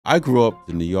I grew up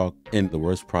in New York in the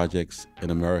worst projects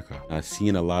in America. I've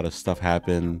seen a lot of stuff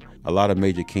happen. A lot of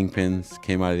major kingpins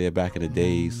came out of there back in the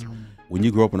days. When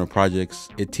you grow up in the projects,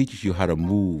 it teaches you how to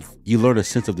move. You learn a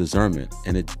sense of discernment,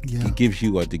 and it gives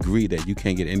you a degree that you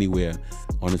can't get anywhere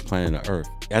on this planet of Earth.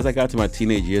 As I got to my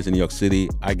teenage years in New York City,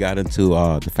 I got into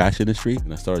the fashion industry,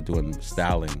 and I started doing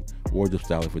styling, wardrobe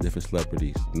styling for different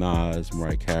celebrities. Nas,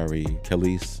 Mariah Carey,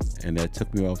 Khalees, and that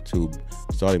took me off to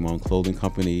starting my own clothing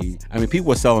company. I mean, people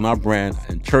were selling our brand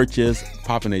in churches,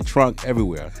 popping their trunk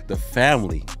everywhere. The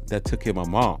family that took care of my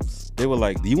moms, they were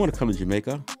like, "Do you want to come to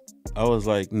Jamaica?" I was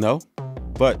like, "No."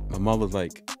 But my mom was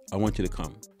like, "I want you to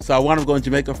come." So I wound up going to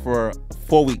Jamaica for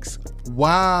 4 weeks.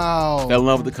 Wow. Fell in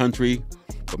love with the country,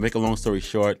 but make a long story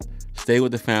short, stayed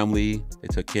with the family. They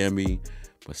took care of me.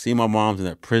 But seeing my mom's in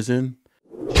that prison.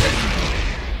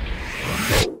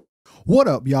 What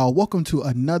up, y'all? Welcome to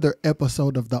another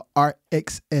episode of the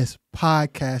RXS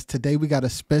podcast. Today we got a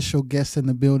special guest in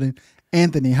the building.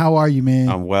 Anthony, how are you, man?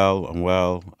 I'm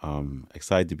well.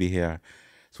 Excited to be here.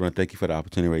 Just want to thank you for the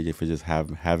opportunity, Ray J, for just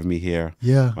having me here.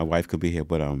 Yeah. My wife could be here,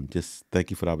 but just thank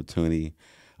you for the opportunity.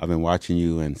 I've been watching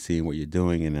you and seeing what you're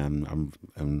doing, and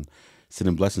I'm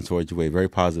sending blessings towards your way. Very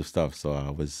positive stuff. So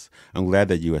I'm glad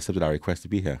that you accepted our request to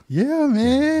be here. Yeah,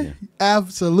 man. Yeah.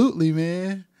 Absolutely,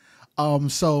 man.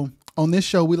 So on this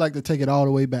show, we like to take it all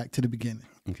the way back to the beginning.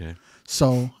 Okay.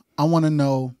 So I want to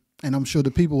know, and I'm sure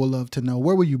the people will love to know,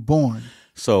 where were you born?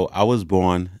 So I was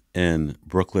born in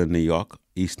Brooklyn, New York,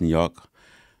 East New York.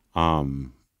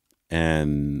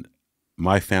 And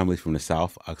my family's from the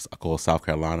South. I call it South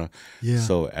Carolina. Yeah.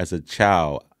 So as a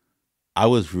child, I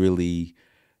was really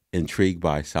intrigued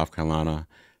by South Carolina,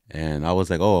 and I was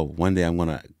like, "Oh, one day I'm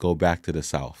gonna go back to the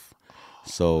South."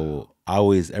 So I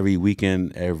always, every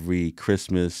weekend, every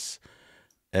Christmas,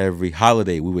 every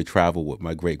holiday, we would travel with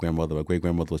my great grandmother. My great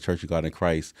grandmother was Church of God in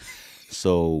Christ.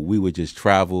 So we would just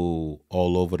travel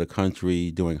all over the country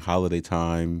during holiday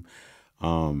time.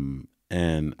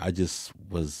 And I just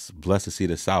was blessed to see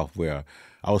the South, where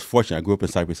I was fortunate. I grew up in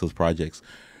Cypress Hills Projects,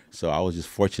 so I was just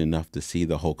fortunate enough to see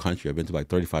the whole country. I've been to like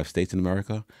 35 states in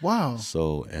America. Wow.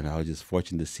 So, and I was just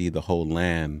fortunate to see the whole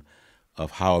land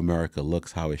of how America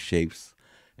looks, how it shapes,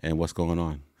 and what's going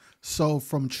on. So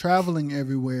from traveling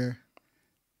everywhere,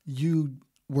 you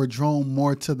were drawn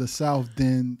more to the South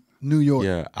than New York.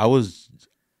 Yeah, I was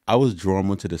drawn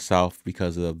more to the South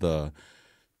because of the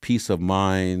peace of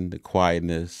mind, the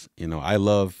quietness. You know, I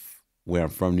love where I'm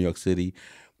from, New York City,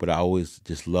 but I always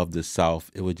just loved the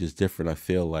South. It was just different. I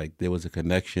feel like there was a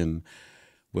connection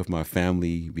with my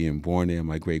family being born there,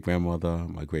 my great-grandmother,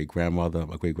 my great-grandmother,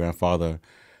 my great-grandfather.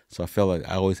 So I felt like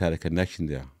I always had a connection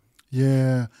there.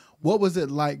 Yeah. What was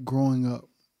it like growing up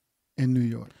in New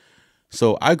York?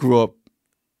 So I grew up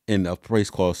in a place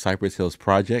called Cypress Hills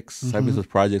Projects. Mm-hmm. Cypress Hills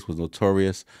Projects was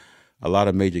notorious. A lot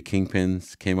of major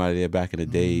kingpins came out of there back in the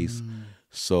days.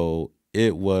 So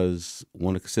it was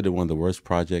considered one of the worst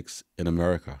projects in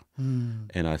America.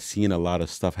 And I've seen a lot of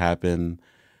stuff happen.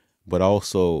 But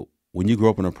also, when you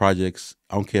grow up in the projects,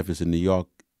 I don't care if it's in New York,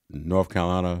 North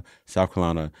Carolina, South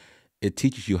Carolina, it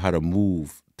teaches you how to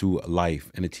move through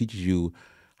life. And it teaches you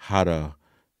how to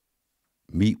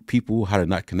meet people, how to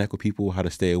not connect with people, how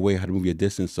to stay away, how to move your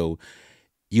distance. So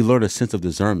you learn a sense of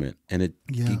discernment, and it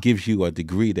gives you a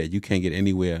degree that you can't get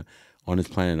anywhere on this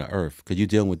planet of Earth, because you're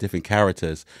dealing with different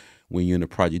characters when you're in the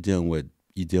project.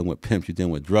 You're dealing with pimps, you're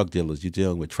dealing with drug dealers, you're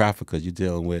dealing with traffickers, you're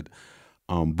dealing with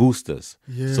boosters.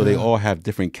 Yeah. So they all have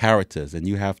different characters, and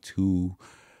you have to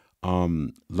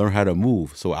learn how to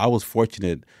move. So I was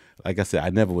fortunate. Like I said, I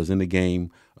never was in the game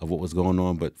of what was going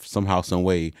on, but somehow, some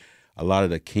way, a lot of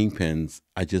the kingpins,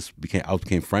 I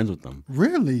became friends with them.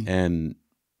 Really? And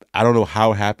I don't know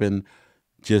how it happened,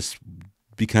 just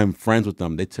became friends with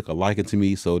them. They took a liking to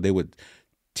me, so they would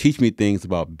teach me things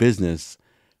about business,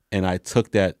 and I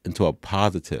took that into a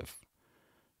positive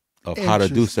of how to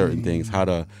do certain things, how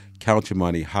to count your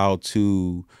money, how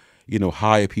to,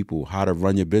 hire people, how to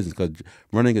run your business, because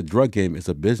running a drug game is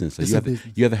a business. So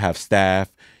you have to have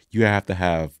staff, you have to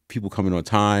have people coming on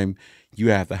time, you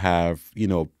have to have,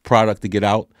 product to get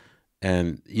out,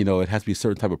 and, it has to be a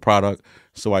certain type of product.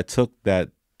 So I took that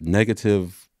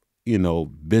negative,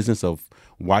 business of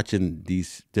watching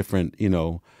these different,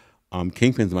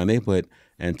 kingpins in my neighborhood,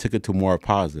 and took it to more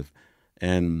positive.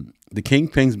 And the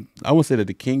kingpins, I would say that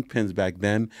the kingpins back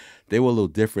then, they were a little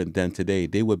different than today.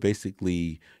 They would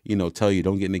basically, tell you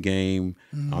don't get in the game.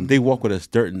 They walk with a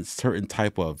certain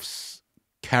type of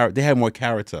character. They had more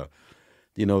character.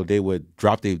 They would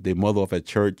drop their mother off at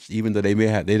church, even though they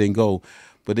didn't go,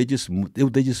 but they just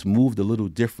moved a little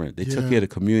different. They took care of the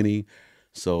community.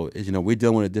 So, we're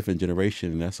dealing with a different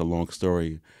generation, and that's a long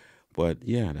story. But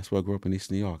yeah, that's where I grew up in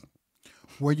East New York.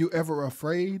 Were you ever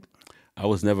afraid? I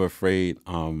was never afraid.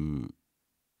 I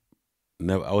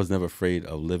was never afraid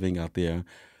of living out there.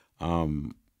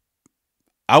 Um,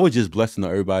 I was just blessed to know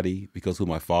everybody because who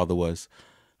my father was,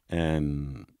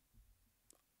 and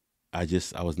I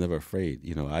was never afraid.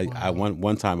 I Wow.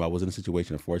 one time I was in a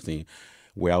situation, unfortunately,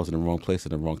 where I was in the wrong place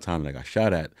at the wrong time and I got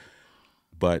shot at.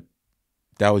 But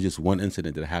that was just one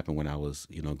incident that happened when I was,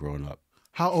 growing up.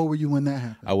 How old were you when that I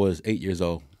happened? was 8 years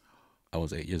old. I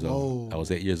was 8 years old. I was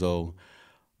Whoa. 8 years old.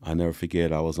 I never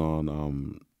forget. I was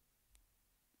on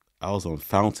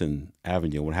Fountain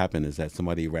Avenue. What happened is that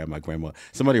somebody robbed my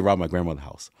grandmother's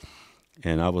house,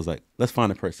 and I was like, let's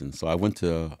find a person. So I went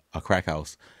to a crack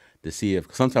house to see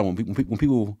if sometimes when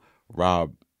people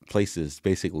rob places,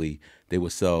 basically they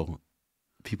would sell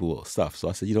people stuff. So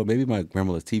I said, maybe my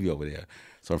grandmother's TV over there.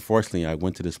 So unfortunately, I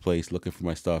went to this place looking for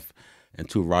my stuff, and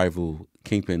two rival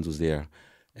kingpins was there,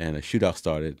 and a shootout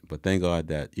started. But thank God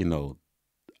that the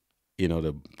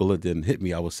bullet didn't hit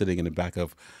me. I was sitting in the back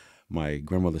of my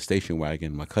grandmother's station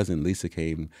wagon. My cousin Lisa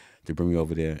came to bring me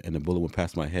over there, and the bullet went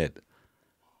past my head.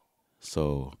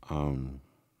 So, and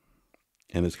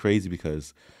it's crazy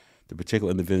because the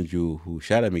particular individual who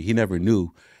shot at me, he never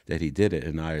knew that he did it.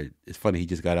 And it's funny, he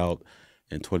just got out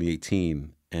in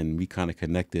 2018, and we kind of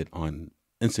connected on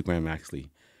Instagram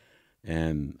actually.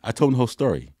 And I told him the whole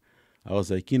story. I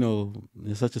was like,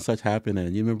 such and such happened,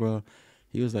 and you remember?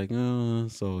 He was like,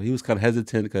 so he was kind of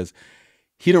hesitant because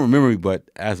he don't remember me. But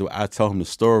as I tell him the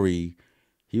story,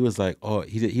 he was like, oh,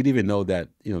 he didn't even know that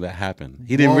that happened.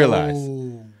 He didn't realize.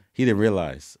 Whoa. He didn't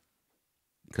realize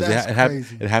because That's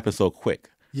crazy. it happened so quick.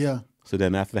 Yeah. So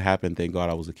then after that happened, thank God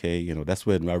I was okay. That's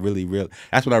when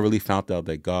that's when I really found out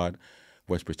that God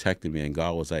was protecting me, and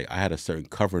God was like, I had a certain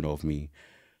covering over me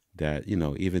that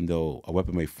even though a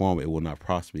weapon may form, it will not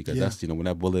prosper because Yeah. that's when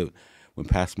that bullet went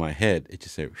past my head, it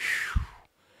just said, Phew.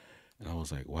 And I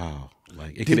was like, wow,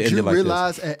 like it could have Did you ended like this.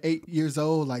 realize at 8 years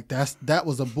old, like that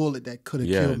was a bullet that could have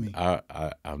Yeah, killed me?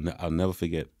 I'll never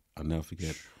forget. I'll never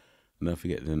forget. I'll never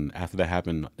forget. And after that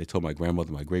happened, they told my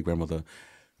grandmother, my great grandmother,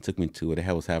 took me to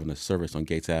they was having a service on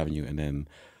Gates Avenue, and then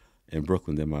in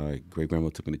Brooklyn. Then my great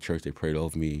grandmother took me to church. They prayed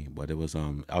over me, but it was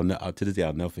to this day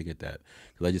I'll never forget that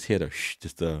because I just hear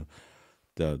the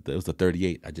it was the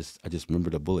 38. I just remember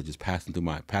the bullet just passing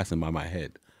by my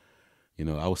head.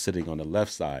 I was sitting on the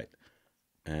left side,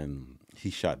 and he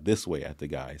shot this way at the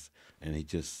guys, and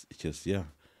yeah.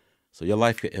 So your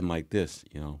life could end like this,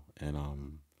 and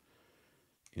I'm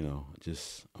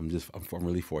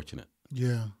really fortunate,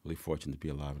 Yeah. really fortunate to be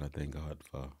alive, and I thank God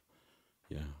for,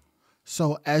 yeah.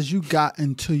 So as you got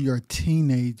into your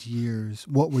teenage years,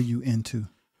 what were you into?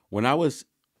 When as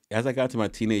I got to my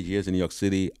teenage years in New York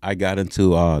City, I got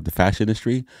into the fashion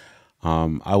industry.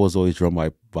 I was always drawn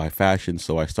by fashion,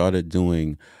 so I started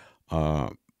doing uh,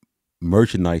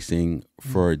 merchandising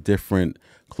for different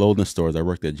clothing stores. I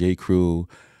worked at J. Crew.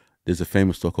 There's a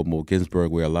famous store called Mo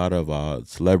Ginsburg where a lot of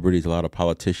celebrities, a lot of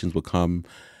politicians would come.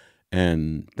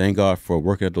 And thank God for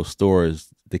working at those stores.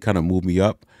 They kind of moved me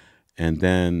up. And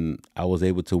then I was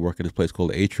able to work at this place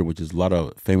called Atrium, which is a lot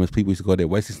of famous people used to go there.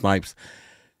 Wesley Snipes,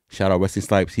 shout out Wesley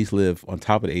Snipes. He used to live on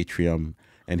top of the Atrium,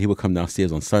 and he would come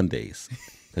downstairs on Sundays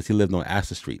because he lived on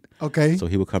Astor Street. Okay. So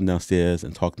he would come downstairs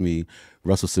and talk to me.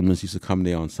 Russell Simmons used to come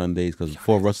there on Sundays because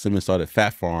before Russell Simmons started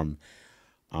Fat Farm,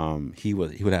 he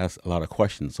would ask a lot of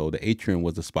questions. So the Atrium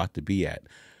was the spot to be at.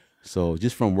 So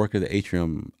just from working at the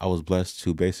Atrium, I was blessed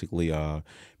to basically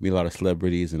meet a lot of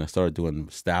celebrities, and I started doing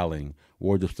styling,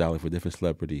 wardrobe styling for different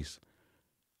celebrities,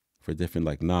 for different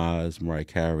like Nas, Mariah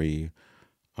Carey,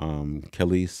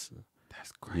 Khalees.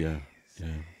 That's great. Yeah, yeah.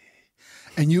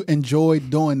 And you enjoyed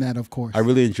doing that, of course. I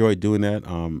really enjoyed doing that.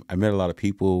 I met a lot of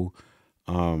people.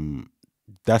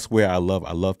 That's where I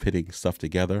love putting stuff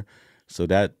together. So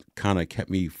that kind of kept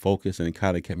me focused and it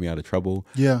kind of kept me out of trouble.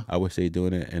 Yeah. I would say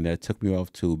doing it, and that took me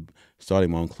off to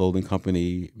starting my own clothing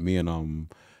company. Me and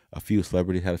a few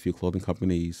celebrities had a few clothing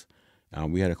companies.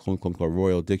 We had a clothing company called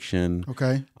Royal Diction.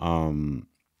 Okay.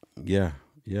 Yeah,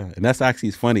 yeah, and that's actually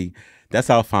it's funny. That's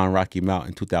how I found Rocky Mount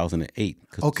in 2008.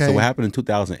 Okay. So what happened in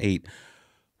 2008?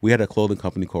 We had a clothing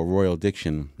company called Royal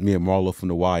Diction. Me and Marlo from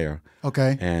The Wire.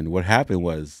 Okay. And what happened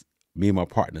was me and my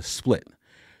partner split.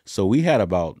 So we had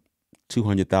about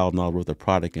 $200,000 worth of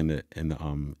product in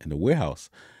the warehouse.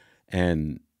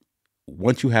 And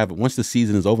once the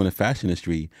season is over in the fashion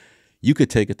industry, you could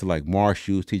take it to like Mars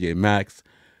Shoes, TJ Maxx.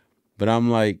 But I'm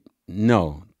like,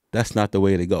 no, that's not the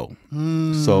way to go.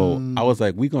 So I was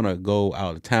like, we're gonna go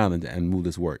out of town and move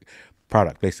this work.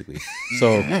 product, basically.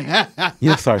 So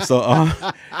yeah, sorry.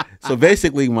 So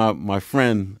basically, my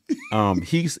friend,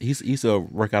 he used to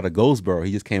work out of Goldsboro.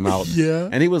 He just came out, Yeah.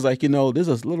 and he was like, there's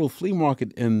this little flea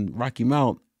market in Rocky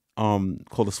Mount,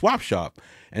 called the Swap Shop,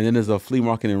 and then there's a flea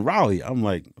market in Raleigh. I'm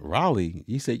like, Raleigh?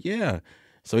 He said, yeah.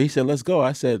 So he said, let's go.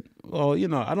 I said, well,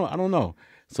 I don't know.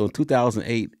 So in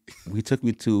 2008, he took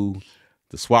me to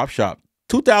the Swap Shop.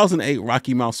 2008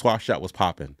 Rocky Mount Swap Shop was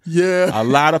popping. Yeah. A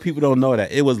lot of people don't know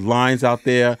that. It was lines out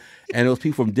there, and it was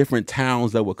people from different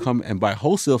towns that would come and buy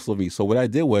wholesale from me. So what I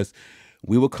did was,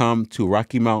 we would come to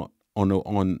Rocky Mount we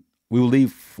would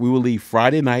leave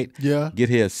Friday night. Yeah. Get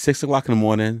here at 6 o'clock in the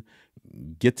morning.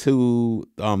 Get to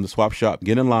the Swap Shop.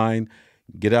 Get in line.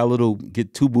 Get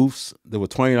 2 booths that were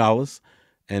 $20,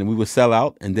 and we would sell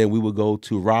out. And then we would go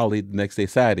to Raleigh the next day,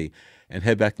 Saturday, and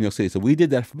head back to New York City. So we did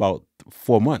that for about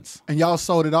 4 months. And y'all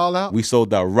sold it all out? We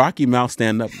sold out Rocky Mount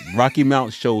Stand Up, Rocky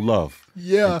Mount Show Love.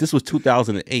 Yeah. And this was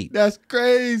 2008. That's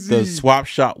crazy. The Swap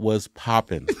Shop was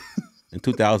popping in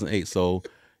 2008. So,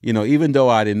 even though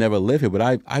I didn't never live here, but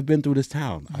I've been through this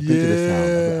town. I've been through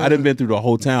this town. I didn't been through the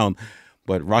whole town,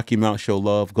 but Rocky Mount Show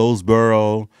Love,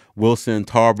 Goldsboro, Wilson,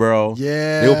 Tarboro.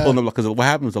 Yeah. They were pulling up, because what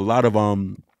happens, a lot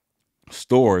of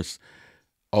stores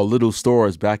or little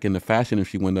stores back in the fashion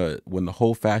industry, when the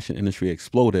whole fashion industry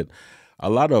exploded, a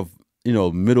lot of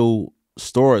middle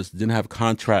stores didn't have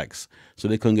contracts, so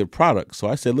they couldn't get products. So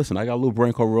I said, listen, I got a little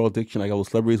brand called Royal Addiction. I got little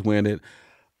celebrities wearing it.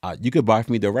 You could buy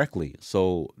from me directly.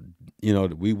 So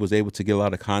we was able to get a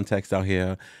lot of contacts out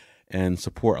here and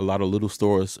support a lot of little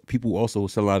stores. People also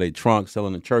selling out their trunks,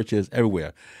 selling in churches,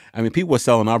 everywhere. I mean, people were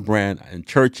selling our brand in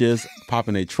churches,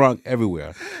 popping their trunk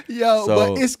everywhere. Yo,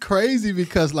 but it's crazy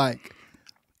because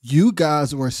you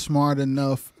guys were smart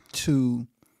enough to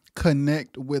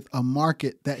connect with a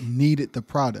market that needed the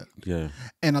product. Yeah.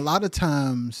 And a lot of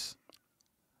times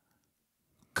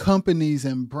companies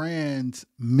and brands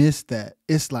miss that.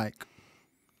 It's like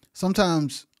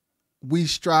sometimes we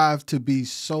strive to be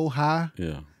so high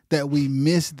that we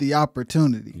miss the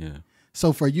opportunity. Yeah.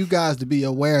 So for you guys to be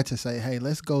aware to say, hey,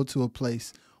 let's go to a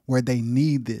place where they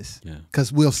need this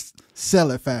because we'll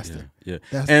sell it faster. Yeah.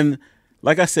 And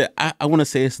like I said, I want to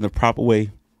say this in the proper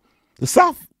way. The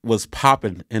South was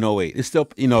popping in '08. It's still,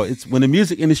 it's when the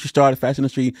music industry started, fashion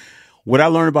industry, what I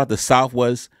learned about the South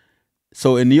was,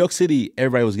 so in New York City,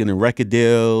 everybody was getting record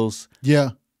deals. Yeah.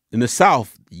 In the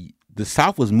South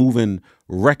was moving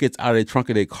records out of the trunk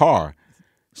of their car.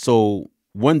 So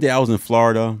one day I was in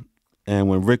Florida, and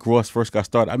when Rick Ross first got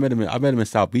started, I met him in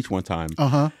South Beach one time.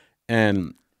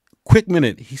 And quick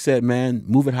minute, he said, man,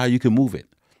 move it how you can move it.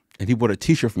 And he bought a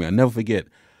T-shirt for me. I'll never forget.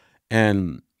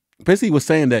 And basically he was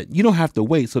saying that you don't have to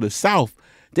wait. So the South,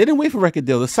 they didn't wait for record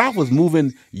deals. The South was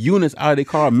moving units out of their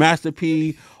car, Master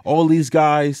P, all these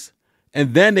guys,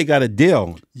 and then they got a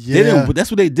deal. Yeah.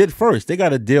 That's what they did first. They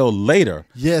got a deal later.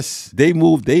 Yes. They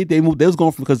moved. They was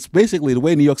going from, because basically the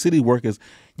way New York City work is,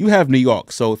 you have New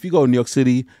York. So if you go to New York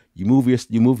City, you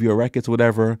move your records,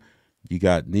 whatever. You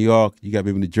got New York, you got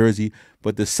maybe New Jersey,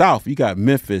 but the South, you got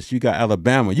Memphis, you got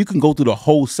Alabama. You can go through the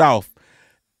whole South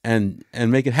and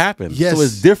make it happen. Yes. So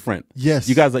it's different. Yes.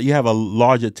 You guys, you have a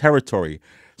larger territory.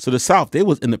 So the South, they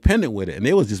was independent with it, and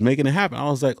they was just making it happen. I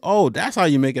was like, oh, that's how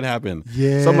you make it happen.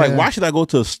 Yeah. So I'm like, why should I go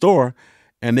to a store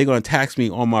and they're going to tax me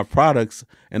on my products,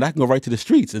 and I can go right to the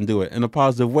streets and do it in a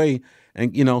positive way,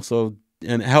 and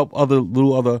and help other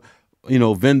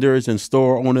vendors and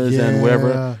store owners and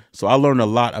whatever. So I learned a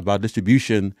lot about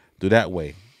distribution through that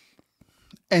way.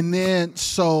 And then,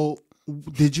 so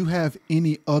did you have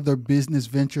any other business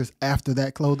ventures after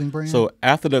that clothing brand? So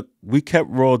after we kept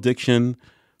Royal Addiction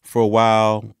for a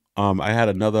while. I had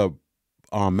another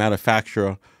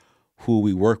manufacturer who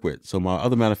we work with. So my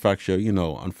other manufacturer,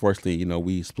 unfortunately,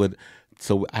 we split.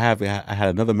 So I had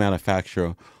another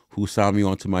manufacturer who signed me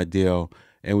onto my deal,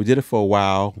 and we did it for a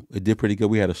while. It did pretty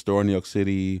good. We had a store in New York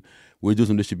City. We were doing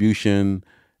some distribution,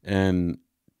 and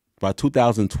by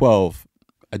 2012,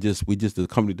 the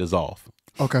company dissolved.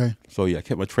 Okay. So yeah, I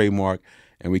kept my trademark,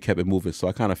 and we kept it moving. So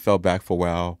I kind of fell back for a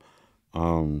while.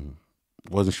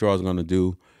 Wasn't sure what I was going to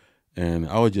do, and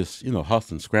I was just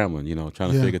hustling, scrambling,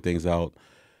 trying to figure things out,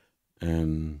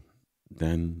 and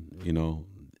then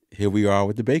here we are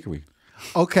with the bakery.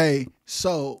 Okay,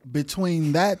 so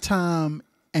between that time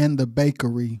and the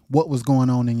bakery, what was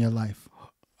going on in your life?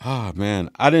 Ah,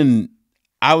 man, I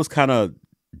was kind of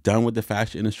done with the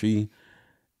fashion industry,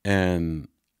 and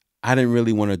I didn't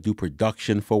really want to do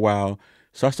production for a while.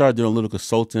 So I started doing a little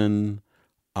consulting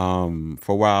for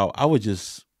a while. I was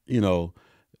just, trying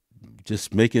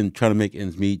to make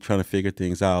ends meet, trying to figure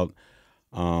things out.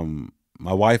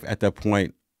 My wife at that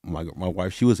point, my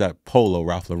wife, she was at Polo,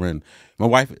 Ralph Lauren. My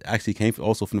wife actually came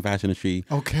also from the fashion industry.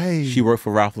 Okay. She worked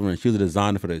for Ralph Lauren. She was a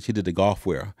designer for she did the golf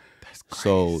wear. That's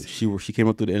So crazy. she came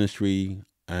up through the industry,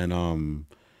 and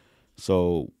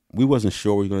so we wasn't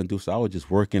sure what we were gonna do. So I was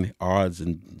just working odds,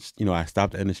 and I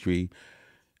stopped the industry,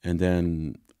 and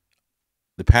then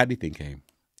the patty thing came.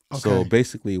 So Okay.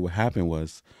 basically, what happened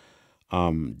was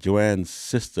Joanne's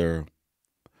sister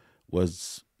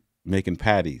was making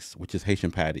patties, which is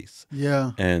Haitian patties,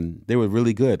 Yeah. and they were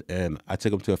really good. And I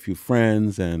took them to a few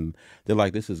friends, and they're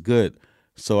like, "This is good."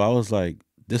 So I was like,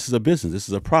 "This is a business. This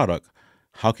is a product.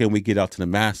 How can we get out to the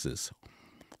masses?"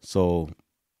 So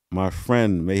my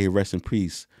friend, may he rest in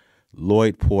peace,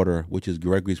 Lloyd Porter, which is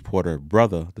Gregory's Porter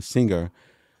brother, the singer.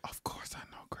 Of course, I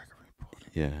know Gregory Porter.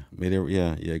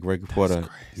 Yeah, yeah, Gregory That's Porter.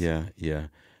 crazy. Yeah.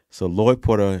 So Lloyd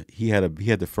Porter, he had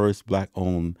the first black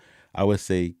owned, I would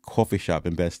say, coffee shop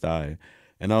in Best Eye,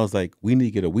 and I was like, we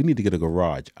need to get a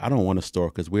garage. I don't want a store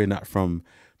because we're not from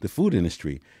the food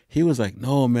industry. He was like,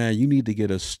 no man, you need to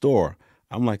get a store.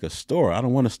 I'm like, a store? I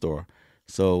don't want a store.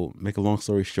 So make a long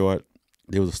story short,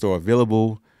 there was a store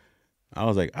available. I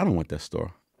was like, I don't want that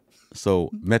store. So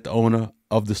met the owner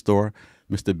of the store,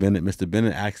 Mr. Bennett. Mr.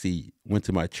 Bennett actually went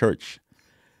to my church,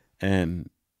 and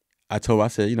I told him, I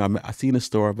said, I seen the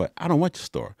store, but I don't want your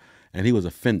store. And he was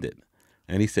offended.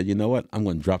 And he said, you know what? I'm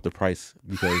going to drop the price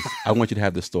because I want you to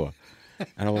have the store.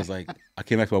 And I was like, I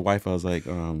came back to my wife. I was like,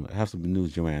 I have some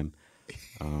news, Joanne.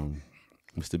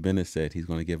 Mr. Bennett said he's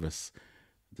going to give us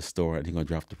the store and he's going to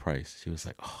drop the price. She was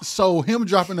like, oh, So him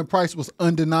dropping the price was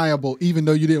undeniable, even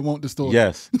though you didn't want the store.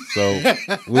 yes. So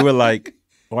we were like,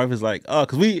 my wife was like, oh,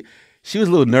 because she was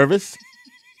a little nervous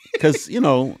because,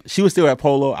 she was still at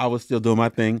Polo. I was still doing my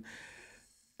thing.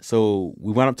 So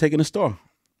we wound up taking the store.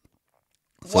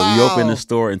 So we opened the Wow.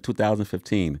 store in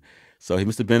 2015. So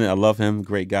Mr. Bennett, I love him,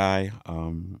 great guy.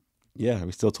 Yeah,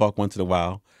 we still talk once in a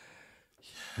while.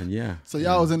 And yeah, So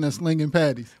y'all was in there slinging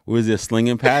patties. we was just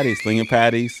slinging patties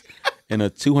in a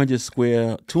 220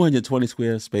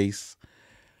 square space.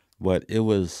 But it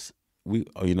was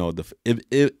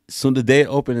so the day it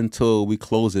opened until we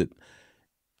closed it,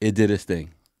 it did its thing.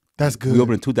 That's We good.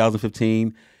 opened in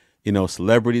 2015.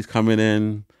 Celebrities coming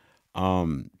in,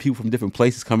 people from different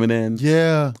places coming in.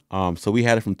 Yeah. So we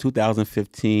had it from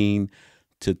 2015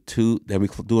 to then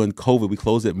during COVID, we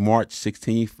closed it March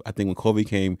 16th. I think when COVID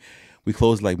came, we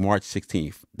closed like March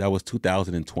 16th. That was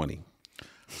 2020.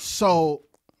 So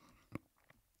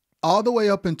all the way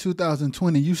up in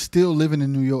 2020, you still living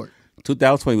in New York.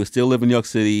 2020, we still live in New York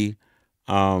City.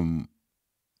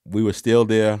 We were still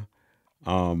there.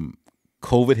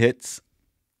 COVID hits.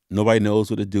 Nobody knows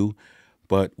what to do.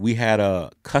 But we had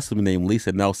a customer named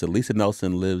Lisa Nelson. Lisa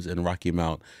Nelson lives in Rocky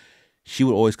Mount. She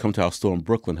would always come to our store in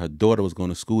Brooklyn. Her daughter was going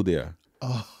to school there.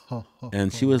 Oh.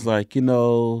 And she was like,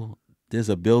 there's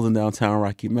a building downtown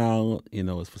Rocky Mount,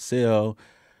 it's for sale.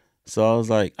 So I was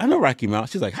like, I know Rocky Mount.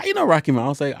 She's like, how you know Rocky Mount? I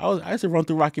was like, I used to run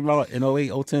through Rocky Mount in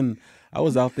 '08, '10. I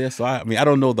was out there. So I mean, I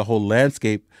don't know the whole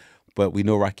landscape, but we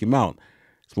know Rocky Mount.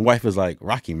 So my wife was like,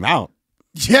 Rocky Mount?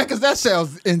 Yeah, because that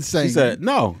sounds insane. She said,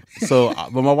 no. So,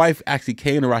 but my wife actually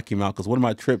came to Rocky Mount because one of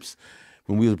my trips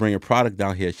when we was bringing product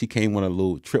down here, she came on a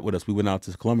little trip with us. We went out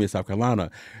to Columbia, South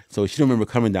Carolina. So she don't remember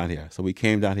coming down here. So we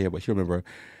came down here, but she remember.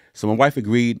 So my wife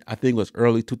agreed. I think it was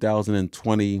early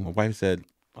 2020. My wife said,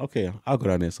 okay, I'll go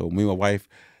down there. So me and my wife,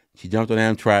 she jumped on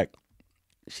Amtrak.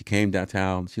 She came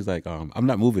downtown. She's like, I'm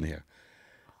not moving here.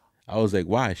 I was like,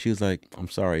 why? She was like, I'm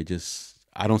sorry,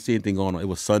 I don't see anything going on. It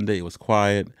was Sunday. It was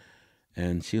quiet.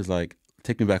 And she was like,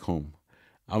 take me back home.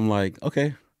 I'm like,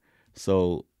 okay.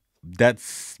 So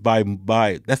that's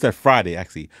that's that Friday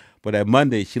actually. But that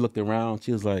Monday she looked around,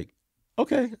 she was like,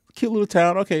 okay, cute little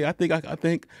town. Okay, I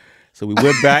think. So we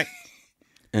went back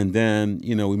and then,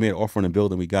 we made an offer on the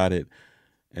building, we got it.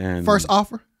 And First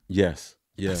offer? yes.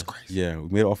 Yeah. That's crazy. Yeah. We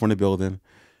made an offer on the building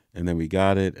and then we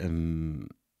got it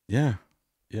and yeah.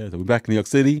 Yeah. So we're back in New York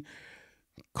City.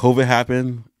 COVID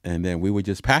happened and then we were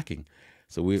just packing.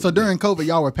 So during COVID,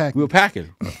 y'all were we packing. were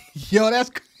packing. Yo, that's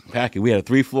Packing. We had a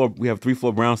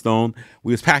 3-floor brownstone.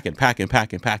 We was packing. Packing.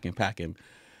 Packing.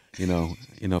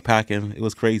 It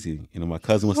was crazy. My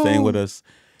cousin was staying with us.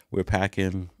 We were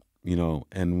packing.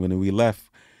 And when we left,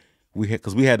 we had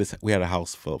a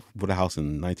house with a house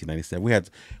in 1997.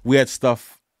 We had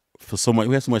stuff for so much.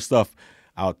 We had so much stuff.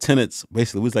 Our tenants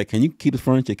basically was like, "Can you keep the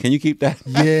furniture? Can you keep that?"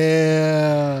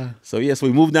 yeah. So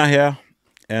we moved down here,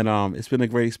 and it's been a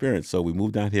great experience. So we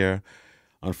moved down here.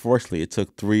 Unfortunately, it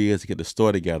took 3 years to get the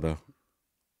store together.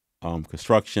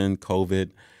 Construction, COVID,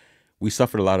 we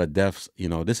suffered a lot of deaths.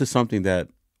 This is something that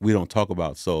we don't talk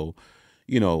about. So,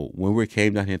 when we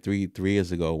came down here three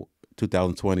years ago,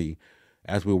 2020,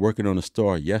 as we were working on the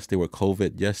store, yes, there were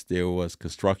COVID, yes, there was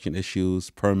construction issues,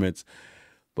 permits,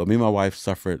 but me and my wife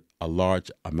suffered a large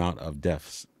amount of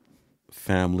deaths.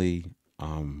 Family,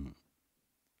 um,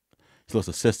 she lost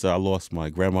a sister. I lost my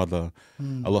grandmother. I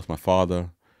Mm, lost my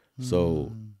father.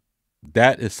 So mm.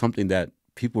 that is something that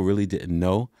people really didn't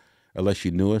know, unless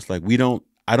you knew us. Like we don't,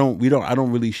 I don't, we don't, I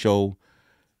don't really show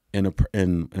in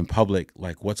public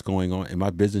like what's going on in my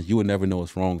business. You would never know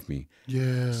what's wrong with me.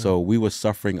 Yeah. So we were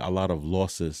suffering a lot of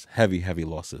losses, heavy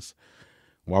losses.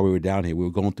 While we were down here, we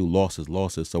were going through losses.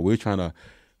 So we were trying to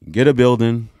get a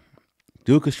building,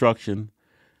 do construction,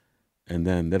 and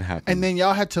then that And happened. then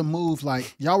y'all had to move,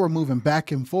 like y'all were moving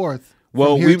back and forth from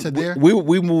Well, here to there.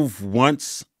 we moved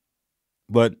once,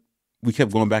 but we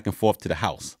kept going back and forth to the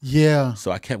house. Yeah.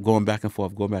 So I kept going back and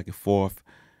forth,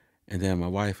 and then my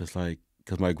wife was like,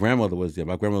 because my grandmother was there.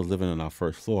 My grandmother was living on our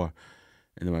first floor,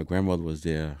 and then my grandmother was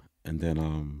there, and then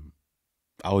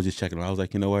I was just checking her. I was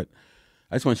like, you know what?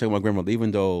 I just want to check on my grandmother,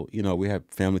 even though we had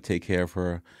family take care of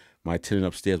her. My tenant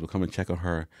upstairs would come and check on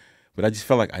her, but I just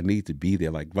felt like I needed to be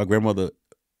there. Like my grandmother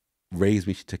raised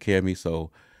me, she took care of me, so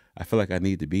I felt like I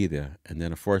needed to be there. And then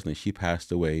unfortunately, she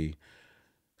passed away,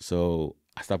 so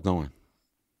I stopped going.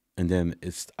 And then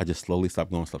I just slowly stopped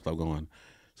going.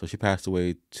 So she passed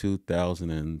away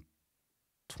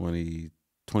 2020,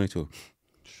 22.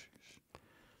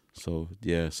 So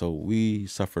yeah, so we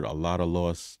suffered a lot of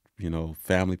loss,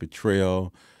 family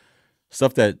betrayal,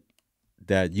 stuff that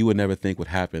you would never think would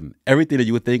happen. Everything that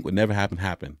you would think would never happen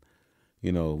happened.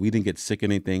 We didn't get sick or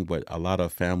anything, but a lot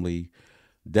of family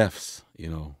deaths.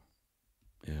 Yeah.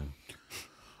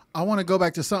 I want to go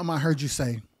back to something I heard you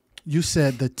say. You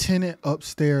said the tenant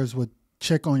upstairs would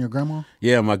check on your grandma.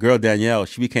 Yeah, my girl Danielle,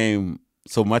 she became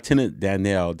so my tenant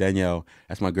Danielle,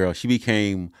 that's my girl. She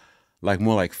became like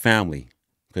more like family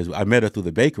because I met her through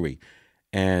the bakery,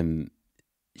 and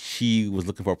she was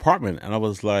looking for an apartment, and I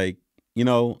was like, you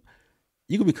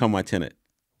can become my tenant.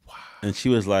 And she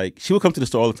was like, she would come to the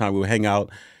store all the time. We would hang out,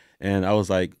 and I was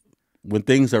like, when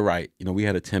things are right, we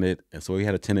had a tenant, and so we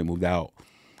had a tenant moved out,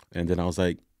 and then I was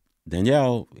like,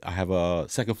 Danielle, I have a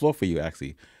second floor for you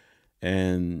actually,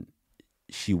 and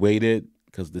she waited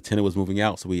because the tenant was moving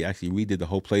out, so we actually redid the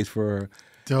whole place for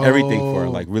her, everything for her,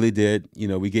 like Dope. really did.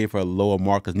 We gave her a lower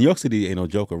mark because New York City ain't no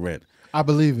joke of rent. I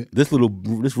believe it. This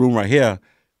room right here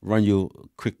run you a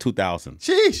quick 2,000.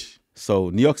 Sheesh. So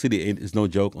New York City is no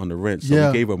joke on the rent. So we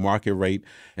Yeah. gave her market rate,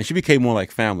 and she became more like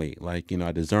family. Like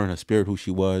I discerned her spirit, who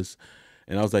she was,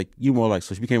 and I was like, you more like.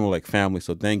 So she became more like family.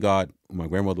 So thank God, when my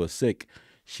grandmother was sick,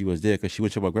 she was there because she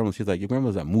went to my grandmother. She's like, your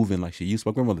grandmother's not moving like she used.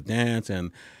 My grandmother dance,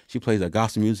 and she plays that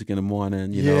gospel music in the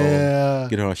morning. Yeah.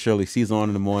 Get her Shirley Caesar on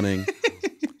in the morning.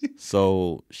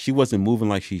 So she wasn't moving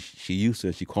like she used to.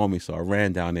 And she called me, so I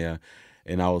ran down there,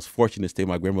 and I was fortunate to stay with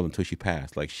my grandmother until she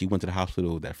passed. Like she went to the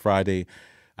hospital that Friday.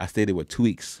 I stayed there with 2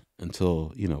 weeks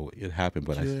until it happened,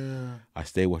 but Yeah. I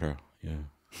stayed with her. Yeah,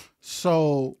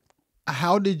 So,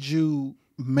 how did you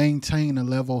maintain a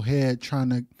level head trying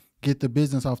to get the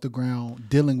business off the ground,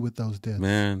 dealing with those deaths?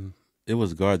 man, it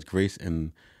was God's grace.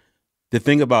 And the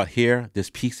thing about here,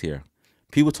 there's peace here.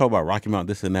 People talk about Rocky Mountain,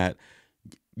 this and that.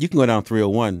 You can go down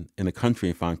 301 in the country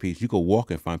and find peace. You can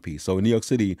walk and find peace. So in New York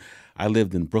City, I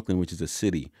lived in Brooklyn, which is a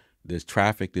city. There's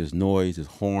traffic, there's noise, there's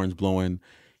horns blowing.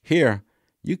 Here,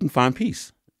 you can find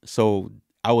peace. So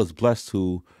I was blessed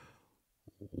to,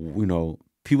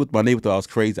 people, my neighbor thought I was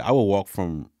crazy. I would walk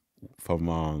from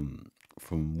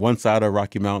one side of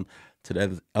Rocky Mountain to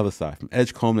the other side, from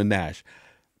Edgecombe to Nash.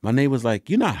 My neighbor was like,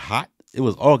 "You're not hot." It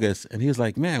was August, and he was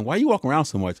like, "Man, why you walking around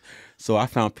so much?" So I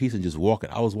found peace in just walking.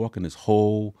 I was walking the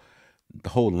whole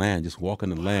land, just walking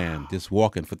the land, just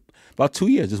walking for about 2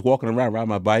 years, just walking around, riding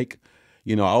my bike.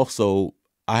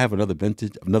 I have another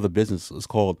business. It's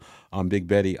called Big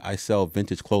Betty. I sell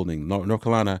vintage clothing. North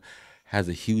Carolina has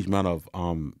a huge amount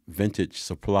of vintage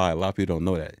supply. A lot of people don't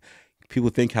know that. People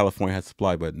think California has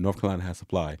supply, but North Carolina has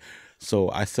supply. So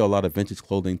I sell a lot of vintage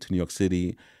clothing to New York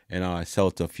City, and I sell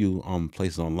it to a few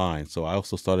places online. So I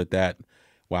also started that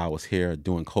while I was here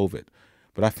doing COVID.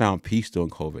 But I found peace during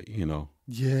COVID.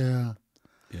 Yeah.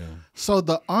 Yeah. So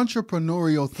the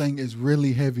entrepreneurial thing is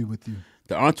really heavy with you.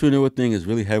 The entrepreneur thing is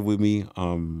really heavy with me.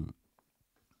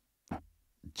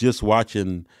 Just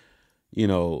watching,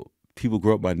 people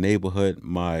grow up in my neighborhood.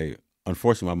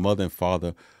 Unfortunately, my mother and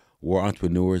father were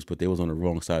entrepreneurs, but they was on the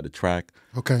wrong side of the track.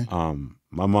 Okay.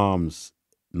 My mom's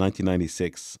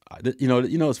 1996.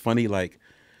 It's funny. Like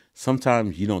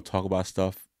sometimes you don't talk about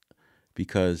stuff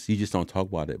because you just don't talk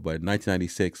about it. But in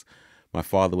 1996, my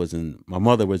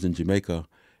mother was in Jamaica,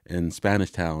 in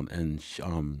Spanish Town, and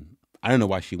I don't know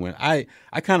why she went. I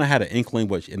kind of had an inkling,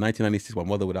 but in 1996, my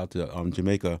mother went out to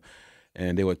Jamaica,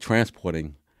 and they were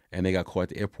transporting, and they got caught at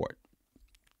the airport.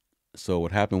 So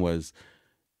what happened was,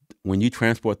 when you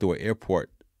transport through an airport,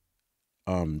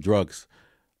 drugs,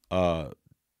 uh,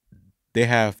 they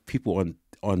have people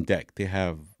on deck. They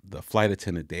have the flight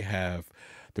attendant. They have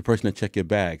the person that check your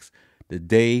bags. The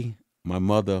day my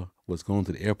mother was going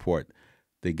to the airport,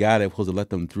 the guy that was supposed to let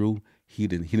them through, he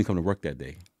didn't come to work that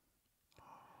day.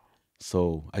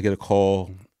 So I get a call,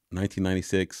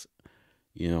 1996.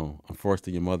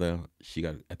 Unfortunately, your mother, she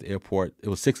got at the airport. It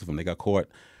was 6 of them. They got caught.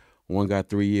 One got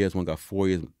 3 years. One got 4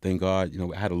 years. Thank God,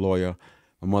 I had a lawyer.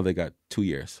 My mother got 2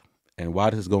 years. And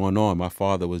while this is going on, my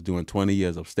father was doing 20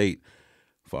 years upstate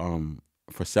for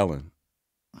selling.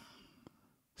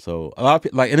 So a lot of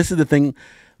people, and this is the thing,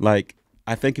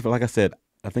 I think like I said,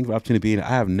 I think for opportunity being, I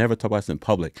have never talked about this in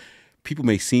public. People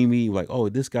may see me like, oh,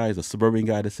 this guy is a suburban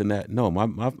guy, this and that. No,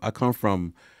 I come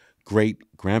from great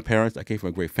grandparents. I came from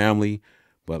a great family.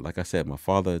 But like I said, my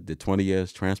father did 20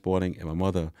 years transporting, and my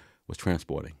mother was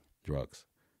transporting drugs.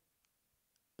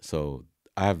 So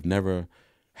I've never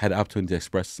had the opportunity to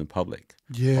express this in public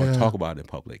or talk about it in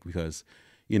public because,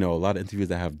 a lot of interviews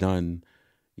that I have done,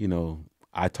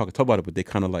 I talk about it, but they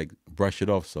kind of like brush it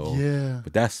off. So,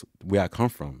 but that's where I come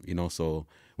from, So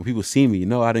when people see me,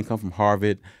 I didn't come from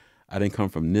Harvard. I didn't come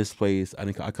from this place.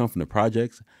 I come from the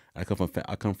projects. I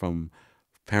come from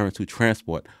parents who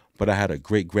transport. But I had a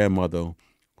great grandmother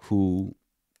who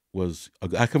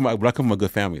I come from a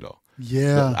good family though.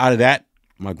 Yeah. But out of that,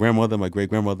 my grandmother, my great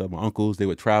grandmother, my uncles, they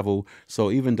would travel. So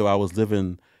even though I was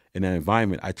living in that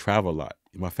environment, I traveled a lot.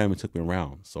 My family took me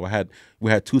around. So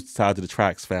we had two sides of the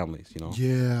tracks families,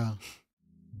 Yeah.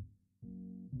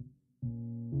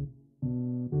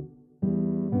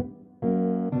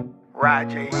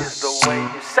 Roger is the way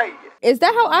you say it. Is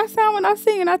that how I sound when I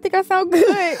sing? And I think I sound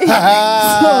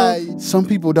good. Some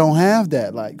people don't have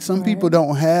that. Like some people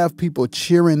don't have people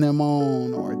cheering them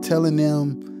on or telling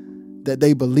them that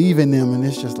they believe in them. And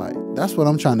it's just like, that's what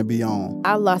I'm trying to be on.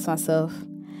 I lost myself.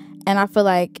 And I feel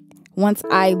like once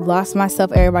I lost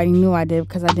myself, everybody knew I did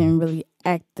because I didn't really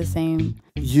act the same.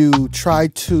 You try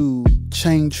to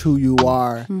change who you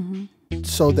are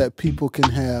so that people can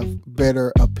have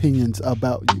better opinions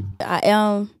about you. I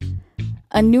am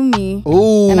a new me,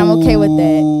 Ooh. and I'm okay with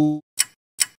that.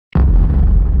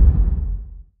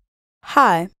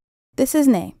 Hi, this is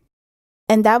Nay,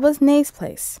 and that was Nay's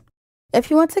Place. If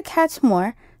you want to catch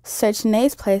more, search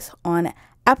Nay's Place on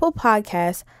Apple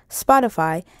Podcasts,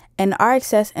 Spotify, and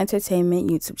RXS Entertainment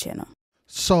YouTube channel.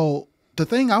 So the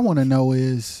thing I want to know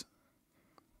is,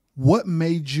 what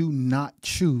made you not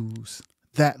choose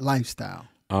that lifestyle?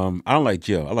 I don't like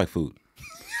jail. I like food.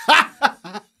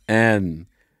 And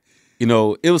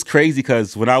it was crazy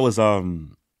because when I was so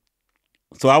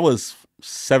I was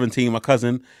 17, my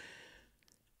cousin,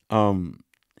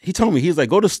 he told me, he was like,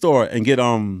 go to the store and get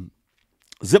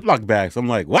Ziploc bags. I'm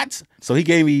like, what? So he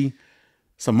gave me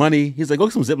some money. He's like, go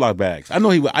get some Ziploc bags. I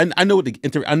know I know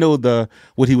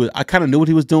I kind of knew what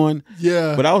he was doing.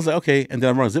 Yeah. But I was like, okay. And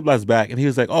then I run Ziplocs back, and he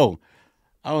was like, oh.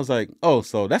 I was like, oh,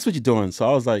 so that's what you're doing. So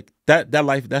I was like, that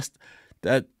life, that's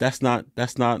not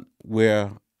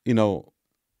where,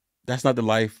 that's not the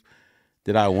life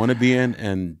that I want to be in,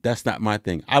 and that's not my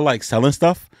thing. I like selling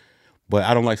stuff, but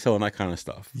I don't like selling that kind of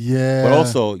stuff. Yeah. But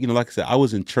also, like I said, I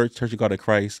was in Church of God in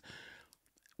Christ,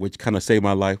 which kind of saved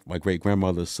my life, my great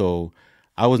grandmother. So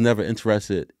I was never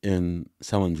interested in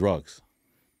selling drugs.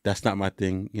 That's not my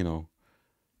thing,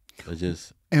 I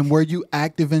just. And were you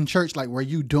active in church? Like, were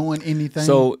you doing anything?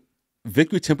 So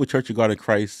Victory Temple Church of God in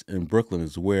Christ in Brooklyn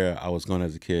is where I was going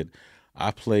as a kid.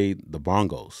 I played the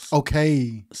bongos.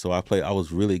 Okay. So I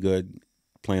was really good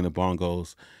playing the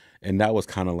bongos. And that was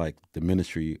kind of like the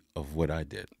ministry of what I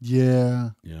did. Yeah.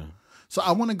 Yeah. So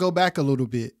I want to go back a little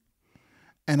bit,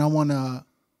 and I want to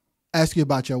ask you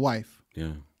about your wife.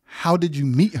 Yeah. How did you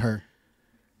meet her?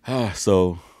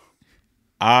 So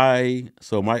I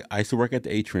used to work at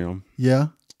the Atrium. Yeah.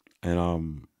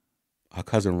 And her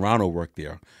cousin Ronald worked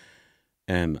there.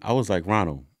 And I was like,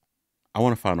 Ronald, I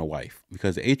want to find a wife,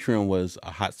 because the Atrium was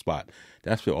a hot spot.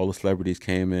 That's where all the celebrities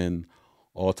came in,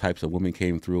 all types of women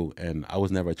came through, and I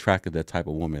was never attracted to that type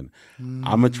of woman.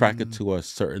 I'm attracted to a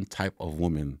certain type of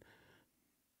woman.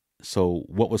 So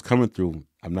what was coming through,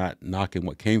 I'm not knocking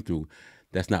what came through.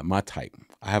 That's not my type.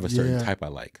 I have a certain type I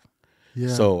like. Yeah.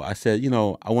 So I said,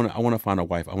 I want to find a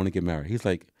wife. I want to get married. He's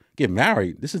like, get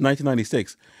married? This is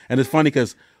 1996. And it's funny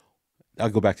because I'll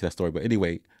go back to that story. But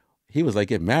anyway, he was like,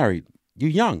 get married? You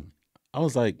young. I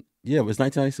was like, yeah, but it's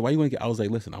 1996. Why you want to get? I was like,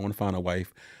 listen, I want to find a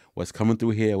wife. What's coming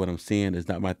through here, what I'm seeing is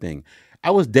not my thing.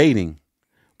 I was dating,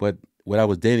 but what I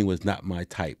was dating was not my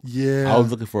type. Yeah. I was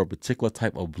looking for a particular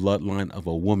type of bloodline of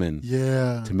a woman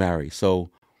Yeah. to marry. So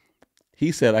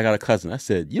he said, I got a cousin. I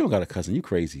said, you don't got a cousin. You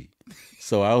crazy.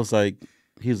 So I was like,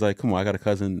 he was like, come on, I got a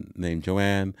cousin named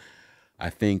Joanne. I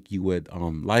think you would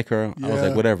like her. I was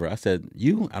like, Yeah. whatever. I said,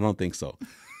 you? I don't think so.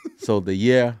 So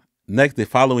the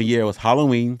following year was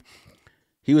Halloween.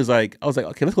 I was like,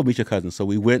 okay, let's go meet your cousin. So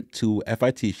we went to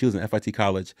FIT. She was in FIT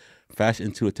College, Fashion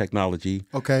Institute of Technology.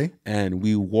 Okay. And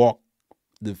we walked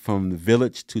from the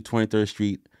Village to 23rd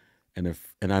Street, and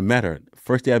I met her.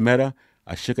 First day I met her,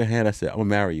 I shook her hand. I said, I'm going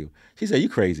to marry you. She said, you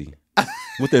crazy.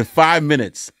 Within 5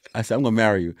 minutes, I said, I'm going to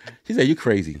marry you. She said, you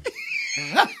crazy.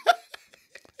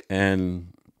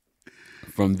 And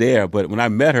from there, but when I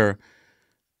met her,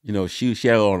 you know, she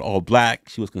had on all black.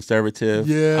 She was conservative.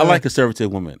 Yeah. I like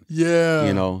conservative women. Yeah.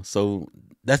 You know, so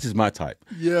that's just my type.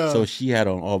 Yeah. So she had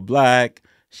on all black.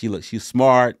 She's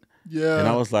smart. Yeah. And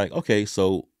I was like, okay,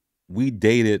 so we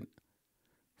dated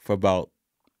for about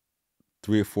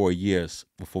 3 or 4 years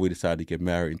before we decided to get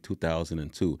married in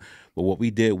 2002. But what we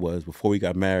did was, before we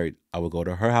got married, I would go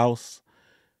to her house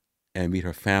and meet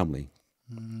her family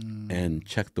and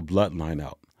check the bloodline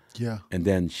out. Yeah. And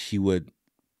then she would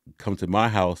come to my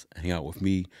house and hang out with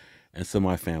me and some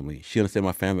of my family. She understood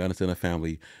my family, I understood her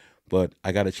family. But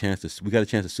we got a chance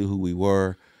to see who we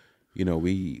were. You know,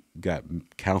 we got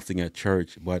counseling at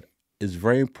church. But it's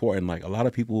very important. Like, a lot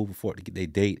of people, before they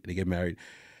date, they get married,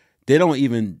 they don't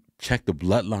even check the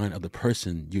bloodline of the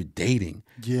person you're dating.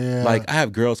 Yeah. Like, I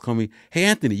have girls call me, hey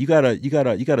Anthony, you got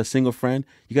a single friend?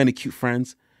 You got any cute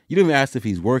friends? You don't even ask if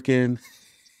he's working,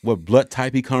 what blood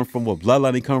type he come from, what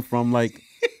bloodline he come from. Like,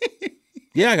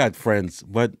 yeah, I got friends,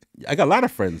 but I got a lot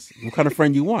of friends. What kind of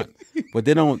friend you want? But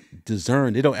they don't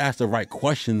discern. They don't ask the right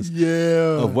questions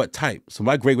of what type. So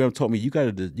my great grandma told me, you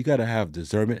gotta have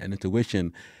discernment and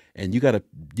intuition, and you gotta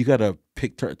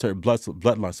pick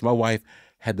bloodline. So my wife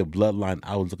had the bloodline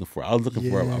I was looking for. I was looking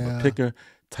for a particular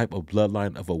type of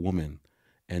bloodline of a woman,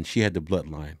 and she had the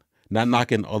bloodline. Not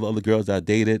knocking all the other girls I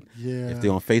dated. Yeah. If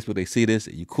they're on Facebook, they see this,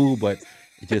 you cool, but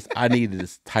it's just, I needed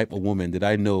this type of woman that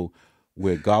I know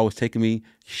where God was taking me.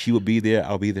 She would be there,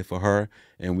 I'll be there for her,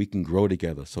 and we can grow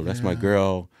together. So that's my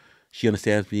girl. She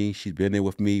understands me. She's been there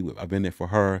with me. I've been there for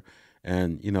her.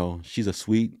 And, you know, she's a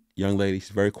sweet young lady. She's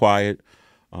very quiet.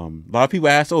 A lot of people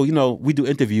ask, oh, you know, we do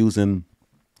interviews, and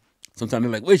sometimes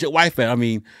they're like, where's your wife at? I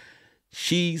mean,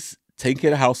 she's taking care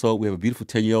of the household. We have a beautiful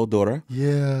 10-year-old daughter.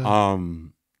 Yeah.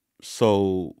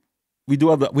 So we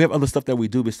have other stuff that we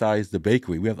do besides the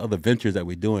bakery. We have other ventures that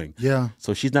we're doing. Yeah.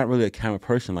 So she's not really a camera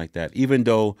person like that. Even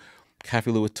though Cafe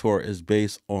Louis Tour is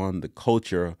based on the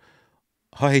culture,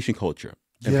 her Haitian culture.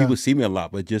 And people see me a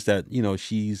lot, but just that, you know,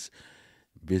 she's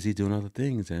busy doing other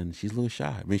things and she's a little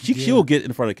shy. I mean, she'll get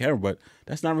in front of the camera, but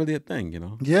that's not really a thing, you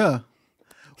know? Yeah.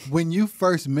 When you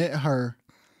first met her,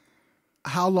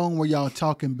 how long were y'all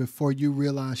talking before you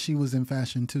realized she was in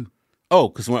fashion too? Oh,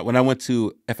 because when I went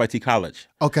to FIT College.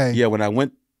 Okay. Yeah, when I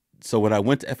went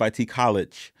to FIT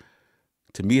College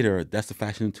to meet her, that's the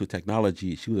Fashion Institute of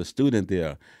Technology. She was a student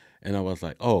there. And I was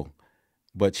like, oh.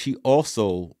 But she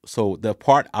also, so the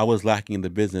part I was lacking in the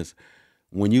business,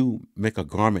 when you make a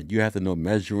garment, you have to know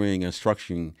measuring and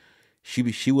structuring.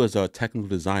 She was a technical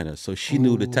designer, so she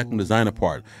knew the technical designer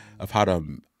part of how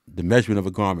the measurement of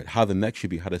a garment, how the neck should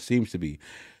be, how the seams should be.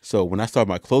 So when I started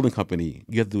my clothing company,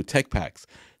 you have to do tech packs.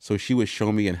 So she would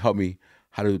show me and help me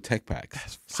how to do tech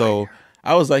packs. So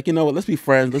I was like, you know what, let's be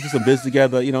friends. Let's do some business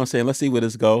together. You know what I'm saying? Let's see where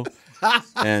this go.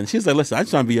 And she's like, listen, I'm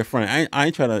trying to be your friend. I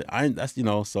ain't trying to, that's, you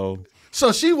know, so.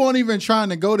 So she wasn't even trying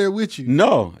to go there with you?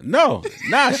 No.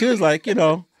 Nah, she was like, you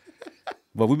know,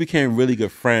 but we became really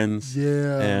good friends.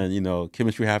 Yeah. And, you know,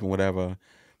 chemistry happened, whatever.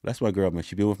 That's my girl, man.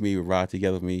 She's been with me, we ride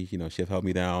together with me. You know, she has held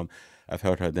me down. I've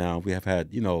held her down. We have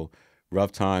had, you know,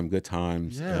 rough time, good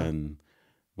times. Yeah.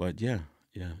 But yeah.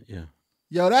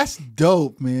 Yo, that's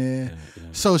dope, man. Yeah.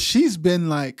 So she's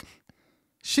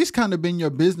kind of been your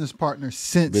business partner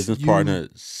since partner.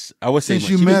 I would say since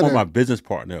you she met was her. my business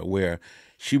partner, where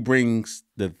she brings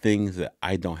the things that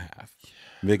I don't have,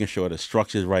 making sure the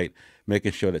structure's right,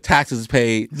 making sure the taxes is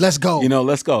paid. Let's go. You know,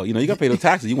 let's go. You know, you got to pay those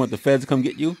taxes. You want the feds to come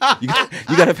get you? You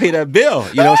got to pay that bill.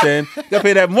 You know what I'm saying? You got to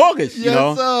pay that mortgage, you Yes,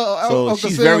 know? sir. So Uncle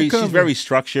she's Sam she's coming. very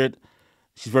structured.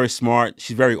 She's very smart.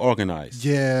 She's very organized.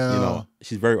 Yeah. You know,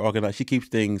 she's very organized. She keeps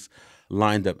things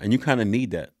lined up, and you kind of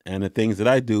need that. And the things that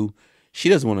I do, she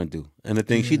doesn't want to do, and the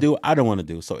things she do, I don't want to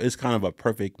do. So it's kind of a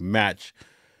perfect match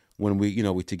when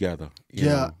we together. You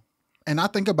know? And I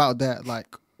think about that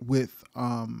like with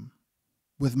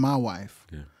my wife.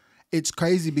 Yeah. It's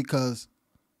crazy because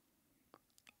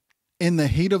in the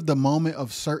heat of the moment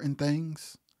of certain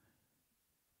things,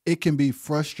 it can be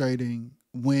frustrating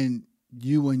when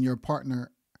you and your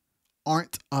partner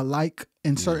aren't alike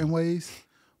in certain ways,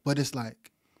 but it's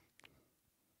like,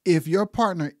 if your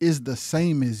partner is the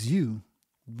same as you,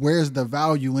 where's the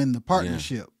value in the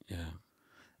partnership? Yeah.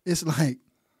 It's like,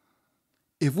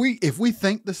 if we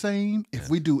think the same, if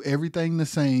we do everything the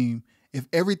same, if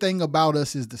everything about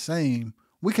us is the same,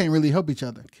 we can't really help each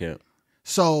other. Can't.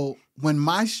 So when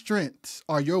my strengths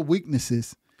are your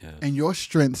weaknesses and your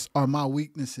strengths are my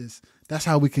weaknesses, that's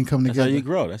how we can come That's together. how you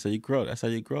grow. That's how you grow. That's how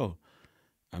you grow.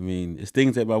 I mean, it's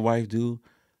things that my wife do.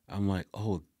 I'm like,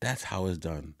 oh, that's how it's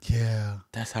done. Yeah.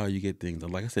 That's how you get things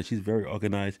done. Like I said, she's very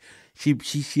organized.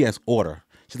 She has order.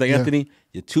 She's like, Anthony,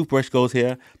 your toothbrush goes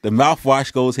here, the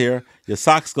mouthwash goes here, your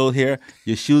socks go here,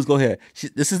 your shoes go here.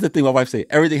 This is the thing my wife say.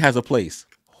 Everything has a place.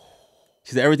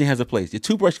 She said everything has a place. Your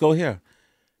toothbrush go here,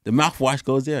 the mouthwash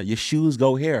goes there, your shoes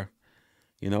go here.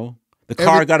 You know, the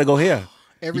car got to go here.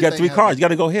 You got 3 cars. You got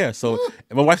to go here. So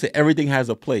my wife said everything has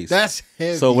a place. That's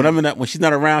heavy. So when when she's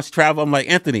not around, she travel. I'm like,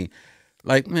 Anthony,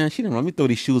 like, man, she didn't. Let me throw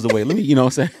these shoes away. Let me, you know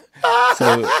what I'm saying?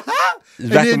 So it's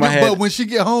back in my head. But when she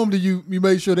get home, do you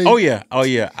make sure they? Oh yeah.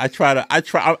 I try.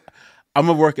 I'm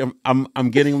a work. I'm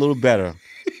getting a little better.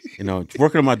 You know,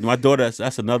 working on my daughter.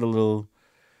 That's another little.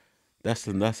 That's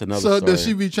another. So story. does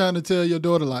she be trying to tell your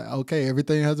daughter like, okay,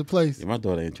 everything has a place? Yeah, my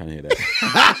daughter ain't trying to hear that.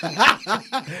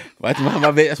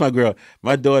 That's my girl.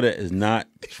 My daughter is not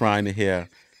trying to hear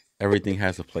everything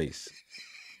has a place.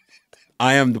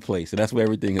 I am the place, and that's where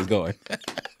everything is going.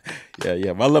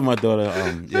 yeah. But I love my daughter.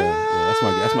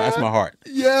 That's my heart.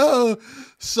 Yeah.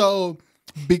 So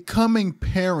becoming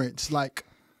parents, like,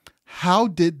 how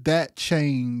did that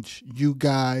change you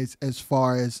guys as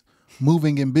far as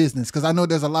moving in business? Because I know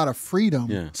there's a lot of freedom.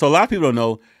 Yeah. So a lot of people don't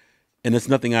know, and it's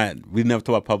nothing we never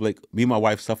told our public. Me and my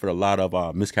wife suffered a lot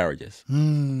of miscarriages.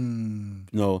 You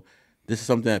know, this is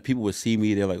something that people would see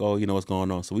me. They're like, oh, you know what's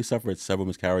going on. So we suffered several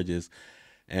miscarriages,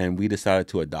 and we decided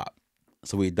to adopt.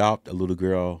 So we adopted a little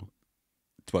girl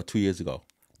about 2 years ago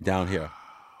down here.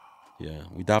 Yeah,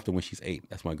 we adopted when she's 8.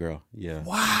 That's my girl. Yeah.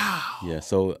 Wow. Yeah.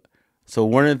 So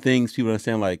one of the things people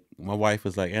understand, like my wife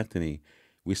was like, Anthony,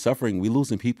 we're suffering, we're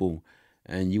losing people,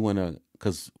 and you want to,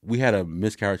 because we had a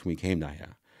miscarriage when we came down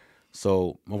here.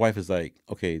 So my wife is like,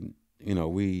 okay, you know,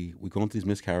 we going through these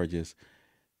miscarriages,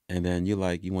 and then you're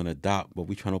like, you want to adopt, but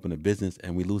we trying to open a business,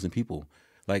 and we losing people.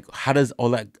 Like, how does all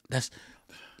that?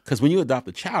 Because when you adopt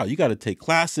a child, you got to take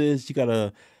classes. They got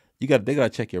to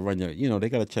check your they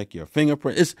got to check your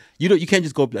fingerprint. You can't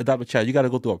just go adopt a child. You got to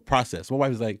go through a process. My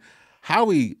wife is like, how are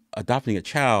we adopting a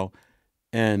child,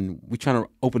 and we trying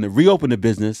to reopen the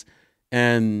business,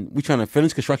 and we trying to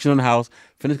finish construction on the house,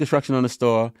 finish construction on the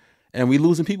store, and we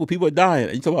losing people. People are dying.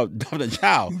 And you talk about adopting a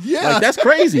child. Yeah. Like, that's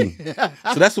crazy.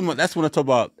 So that's when I talk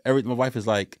about everything. My wife is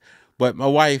like, but my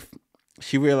wife,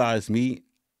 she realized me.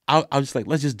 I was just like,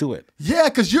 let's just do it. Yeah,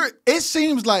 because it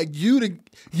seems like you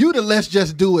the let's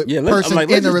just do it person like,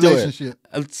 in the relationship.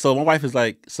 So my wife is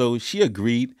like, so she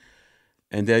agreed,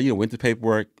 and then went to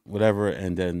paperwork, whatever,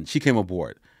 and then she came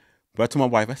aboard. But I told my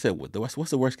wife, I said,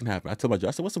 what's the worst can happen? I told my job,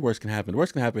 I said, what's the worst can happen? The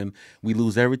worst can happen, we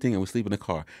lose everything and we sleep in the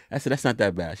car. I said, that's not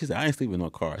that bad. She said, I ain't sleeping in no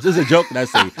car. This is a joke that I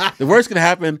say. The worst can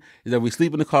happen is that we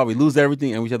sleep in the car, we lose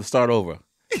everything, and we have to start over.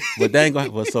 But that ain't going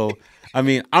to happen. So, I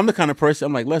mean, I'm the kind of person,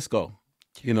 I'm like, let's go.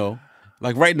 You know,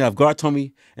 like right now, if God told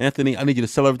me, Anthony, I need you to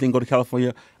sell everything, go to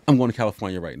California, I'm going to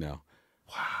California right now.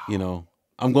 Wow. You know,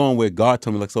 I'm going where God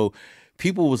told me. Like, so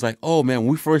people was like, oh man, when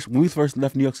we first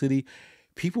left New York City,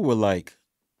 people were like,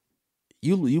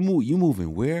 you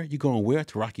moving where? You going where?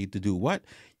 To Rocky to do what?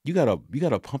 You got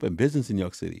a pumping business in New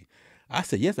York City. I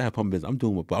said, yes, I have pumping business. I'm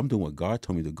doing what God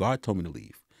told me to do. God told me to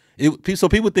leave. So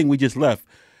people think we just left.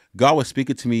 God was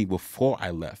speaking to me before I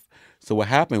left. So what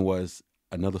happened was,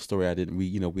 another story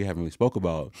we haven't really spoke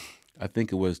about. I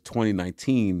think it was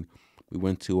 2019. We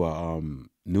went to a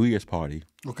New Year's party.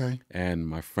 Okay. And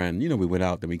my friend, we went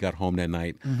out. Then we got home that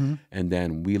night, and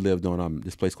then we lived on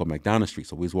this place called McDonald Street.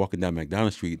 So we was walking down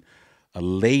McDonald Street. A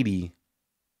lady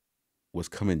was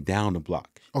coming down the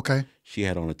block. Okay. She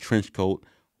had on a trench coat,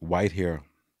 white hair,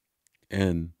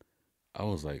 and I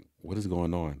was like, "What is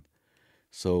going on?"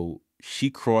 So she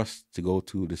crossed to go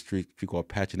to the street called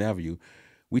Patchen Avenue.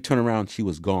 We turned around, she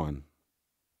was gone.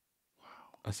 Wow.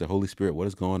 I said, Holy Spirit, what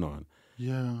is going on?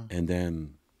 Yeah. And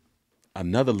then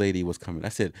another lady was coming. I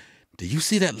said, do you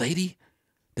see that lady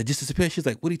that just disappeared? She's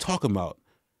like, what are you talking about?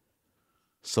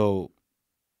 So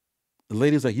the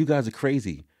lady was like, you guys are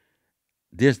crazy.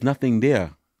 There's nothing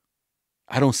there.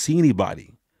 I don't see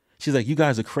anybody. She's like, you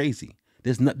guys are crazy.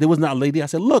 There was not a lady. I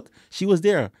said, look, she was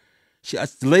there. The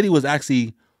lady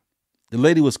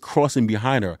was crossing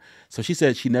behind her. So she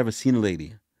said she never seen a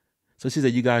lady. So she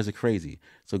said, you guys are crazy.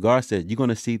 So God said, you're going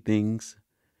to see things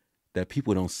that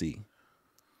people don't see.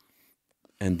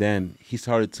 And then he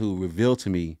started to reveal to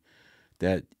me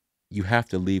that you have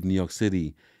to leave New York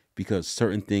City because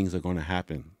certain things are going to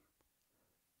happen.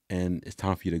 And it's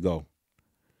time for you to go.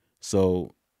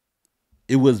 So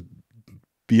it was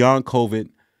beyond COVID.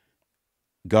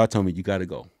 God told me, you got to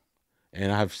go.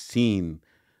 And I've seen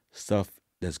stuff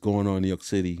that's going on in New York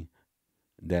City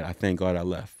that I thank God I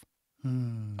left.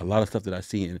 A lot of stuff that I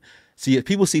see. And see,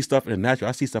 people see stuff in the natural.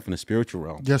 I see stuff in the spiritual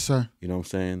realm. Yes, sir. You know what I'm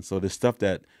saying? So there's stuff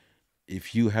that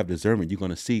if you have discernment, you're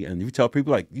going to see. And you tell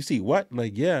people, like, you see what?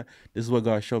 Like, yeah, this is what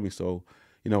God showed me. So,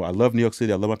 you know, I love New York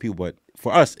City. I love my people. But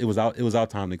for us, it was our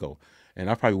time to go.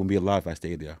 And I probably wouldn't be alive if I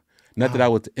stayed there. Not that I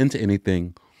was into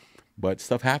anything, but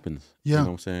stuff happens. Yeah. You know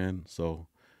what I'm saying? So,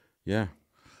 yeah.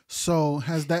 So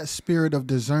has that spirit of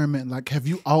discernment, like, have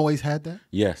you always had that?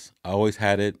 Yes, I always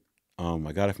had it.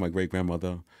 I got it from my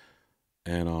great-grandmother.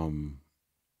 And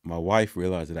my wife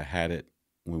realized that I had it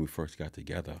when we first got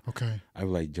together. Okay. I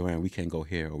was like, Joanne, we can't go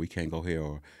here, or we can't go here,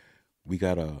 or we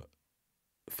got to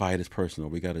fire this person, or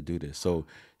we got to do this. So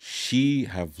she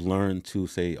have learned to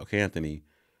say, okay, Anthony,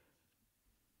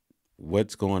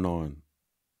 what's going on?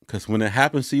 Because when it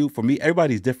happens to you, for me,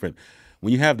 everybody's different.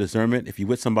 When you have discernment, if you're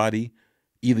with somebody,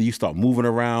 either you start moving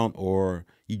around or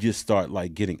you just start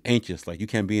like getting anxious. Like you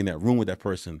can't be in that room with that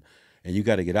person and you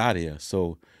got to get out of here.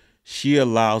 So she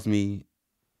allows me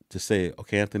to say,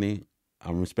 okay, Anthony,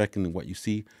 I'm respecting what you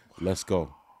see. Let's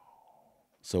go.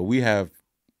 So we have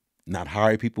not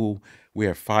hired people. We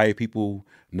have fired people,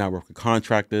 not working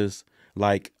contractors.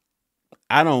 Like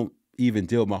I don't even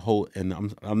deal with my whole, and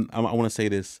I want to say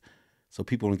this so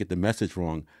people don't get the message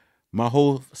wrong. My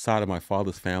whole side of my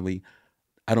father's family,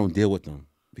 I don't deal with them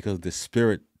because of the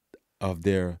spirit of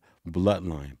their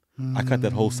bloodline. I cut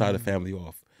that whole side of the family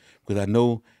off because I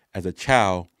know as a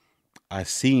child, I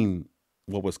seen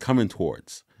what was coming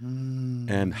towards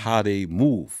and how they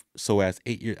move. So as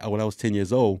when I was 10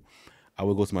 years old, I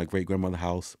would go to my great grandmother's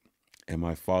house and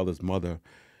my father's mother,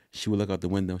 she would look out the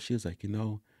window. She was like, you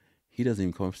know, he doesn't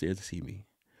even come upstairs to see me.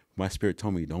 My spirit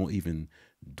told me, don't even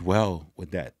dwell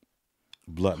with that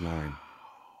bloodline.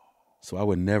 So I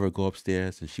would never go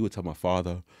upstairs. And she would tell my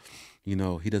father, you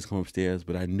know, he doesn't come upstairs.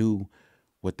 But I knew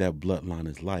what that bloodline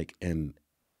is like. And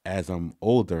as I'm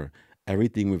older,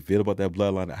 everything revealed about that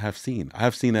bloodline I have seen. I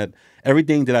have seen that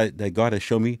everything that God has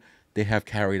shown me, they have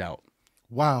carried out.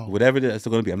 Wow. Whatever it's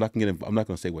going to be. I'm not going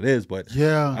to say what it is, but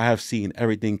Yeah. I have seen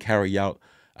everything carry out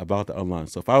about the unline.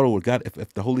 So if I would have got,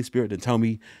 if the Holy Spirit didn't tell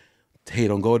me, hey,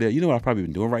 don't go there. You know what I've probably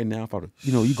been doing right now? If I would,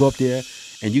 you know, you go up there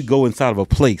and you go inside of a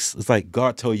place. It's like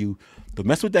God told you, don't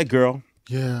mess with that girl.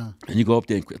 Yeah. And you go up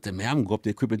there and say, man, I'm going to go up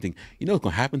there equip and think, you know what's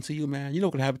going to happen to you, man? You know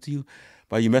what's going to happen to you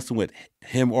by you messing with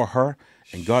him or her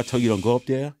and God told you don't go up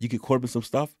there. You get caught up in some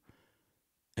stuff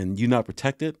and you're not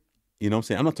protected. You know what I'm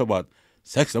saying? I'm not talking about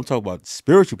sex. I'm talking about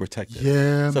spiritual protected.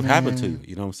 Yeah, Stuff man. happened to you.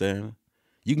 You know what I'm saying?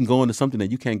 You can go into something that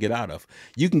you can't get out of.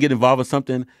 You can get involved in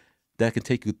something that can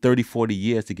take you 30, 40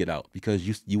 years to get out because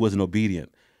you wasn't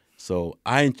obedient. So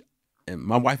and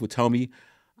my wife would tell me,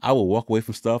 I will walk away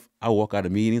from stuff. I will walk out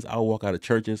of meetings. I will walk out of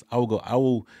churches. I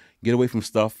will get away from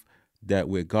stuff that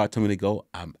where God told me to go,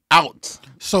 I'm out.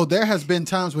 So there has been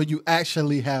times where you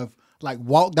actually have like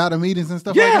walked out of meetings and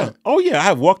stuff Yeah. like that? Oh yeah. I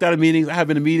have walked out of meetings. I have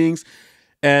been in meetings.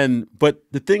 But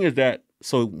the thing is that,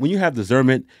 so when you have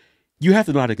discernment, you have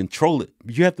to know how to control it.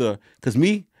 You have to, because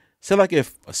me, say like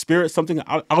if a spirit, something,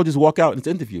 I'll just walk out and it's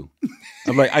an interview.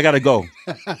 I'm like, I got to go.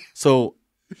 So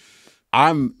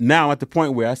I'm now at the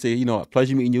point where I say, you know,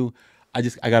 pleasure meeting you.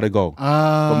 I got to go.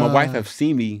 But my wife have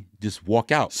seen me just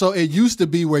walk out. So it used to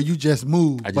be where you just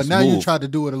moved, but now you try to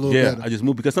do it a little better. I just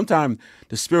move because sometimes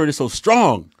the spirit is so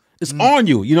strong. It's on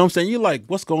you. You know what I'm saying? You're like,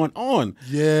 what's going on?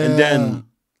 Yeah. And then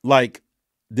like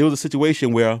there was a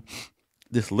situation where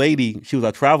this lady, she was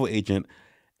our travel agent,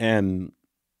 and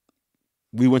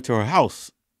we went to her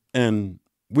house, and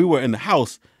we were in the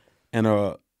house, and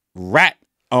a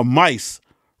mice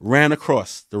ran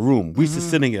across the room. We just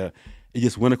sitting there. It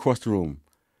just went across the room.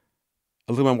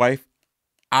 I looked at my wife.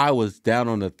 I was down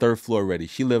on the third floor already.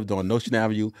 She lived on Notion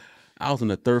Avenue. I was on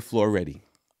the third floor already.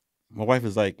 My wife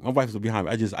was behind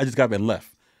me. I just got up and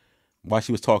left while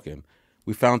she was talking.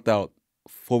 We found out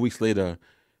 4 weeks later,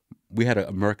 we had an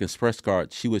American Express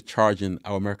card. She was charging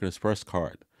our American Express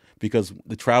card because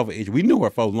the travel agent, we knew her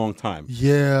for a long time.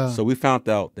 Yeah. So we found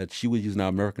out that she was using our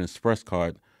American Express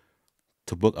card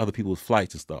to book other people's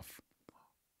flights and stuff.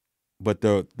 But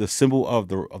the symbol of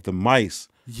the mice,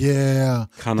 yeah,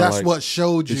 kind of that's what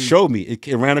showed you. It showed me.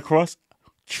 It ran across,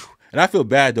 and I feel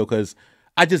bad though because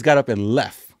I just got up and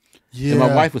left. Yeah. And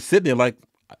my wife was sitting there like,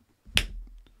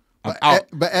 I'm out.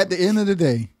 But at the end of the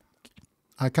day,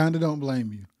 I kind of don't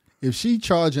blame you. If she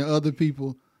charging other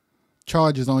people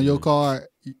charges on your card,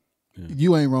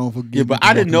 you ain't wrong for getting. Yeah, but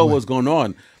I didn't know what was going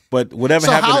on. But whatever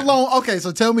So happened. how long? Okay,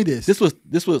 so tell me this. This was.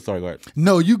 Sorry, go ahead.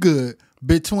 No, you good.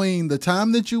 Between the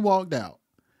time that you walked out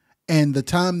and the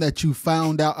time that you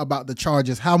found out about the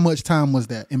charges, how much time was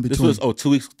that in between? This was 2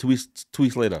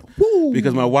 weeks later. Woo.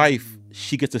 Because my wife,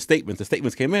 she gets the statements. The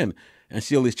statements came in, and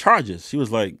she all these charges. She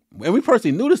was like, and we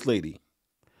personally knew this lady,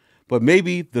 but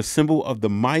maybe the symbol of the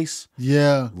mice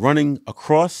running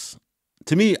across.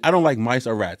 To me, I don't like mice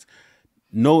or rats.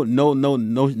 No.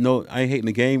 I ain't hating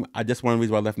the game. I just one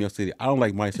reason why I left New York City. I don't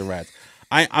like mice or rats.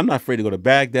 I'm not afraid to go to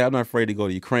Baghdad. I'm not afraid to go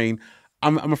to Ukraine.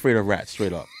 I'm afraid of rats,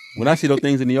 straight up. When I see those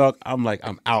things in New York, I'm like,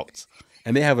 I'm out.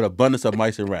 And they have an abundance of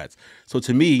mice and rats. So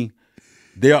to me,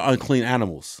 they are unclean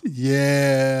animals.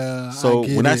 Yeah. So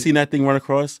when I seen that thing run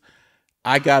across,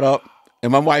 I got up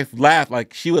and my wife laughed.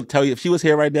 Like she would tell you, if she was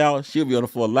here right now, she would be on the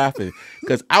floor laughing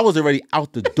because I was already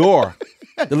out the door.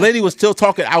 The lady was still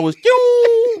talking. I was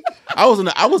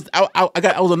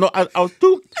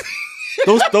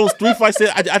those 3 flights.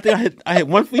 I think I hit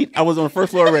 1 feet. I was on the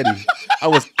first floor already. I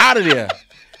was out of there.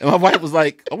 And my wife was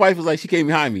like, she came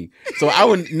behind me. So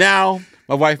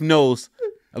my wife knows.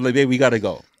 I'm like, baby, we gotta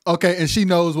go. Okay, and she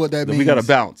knows what that means. We gotta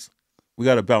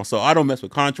bounce. So I don't mess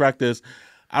with contractors.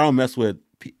 I don't mess with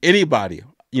anybody.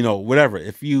 Whatever.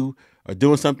 If you are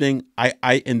doing something,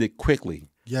 I end it quickly.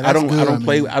 Yeah, I don't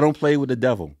play with the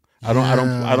devil. I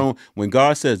don't. When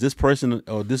God says this person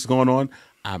or this is going on,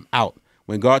 I'm out.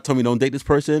 When God told me don't date this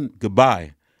person,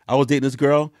 goodbye. I was dating this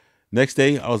girl. Next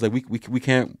day, I was like, we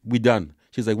can't. We done.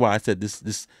 She's like, why? I said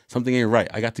this something ain't right.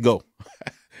 I got to go.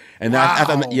 And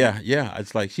wow. yeah.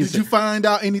 It's like Did you find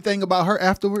out anything about her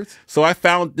afterwards? So I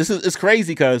found it's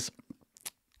crazy because,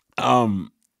 I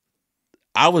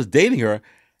was dating her,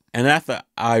 and after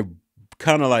I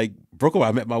kind of like broke up,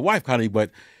 I met my wife kind of,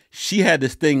 but she had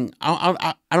this thing.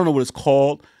 I don't know what it's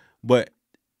called, but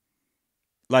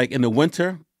like in the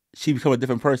winter, she become a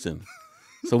different person.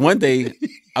 So one day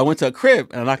I went to her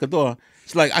crib and I knocked the door.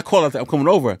 She's like, I called her, I'm coming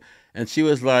over. And she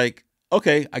was like,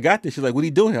 okay, I got this. She's like, what are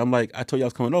you doing here? I'm like, I told you I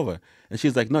was coming over. And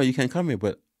she's like, no, you can't come here,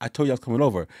 but I told you I was coming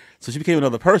over. So she became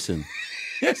another person.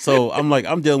 So I'm like,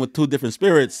 I'm dealing with two different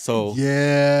spirits. So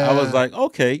yeah, I was like,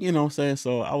 okay, you know what I'm saying?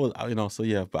 So I was, so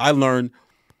yeah. But I learned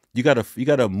you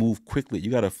gotta move quickly. You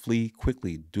gotta flee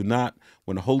quickly. Do not,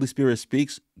 when the Holy Spirit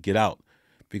speaks, get out.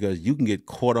 Because you can get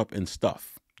caught up in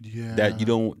stuff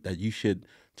that you should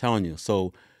telling you.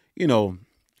 So,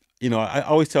 I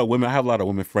always tell women, I have a lot of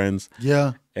women friends.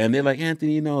 Yeah. And they're like,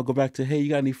 Anthony, go back to, hey, you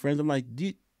got any friends? I'm like,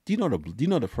 do you know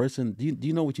the person? Do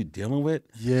you know what you're dealing with?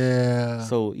 Yeah.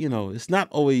 So, it's not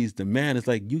always the man. It's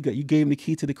like you gave him the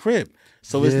key to the crib.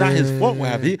 So it's not his fault what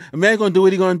happened. A man gonna do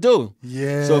what he gonna do.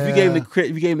 Yeah. So if you gave him the crib,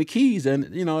 if you gave him the keys, and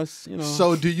it's.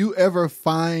 So do you ever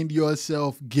find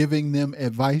yourself giving them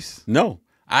advice? No.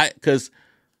 Because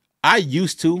I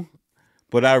used to,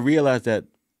 but I realized that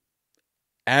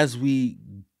as we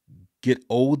get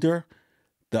older,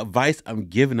 the advice I'm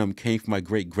giving them came from my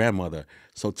great grandmother.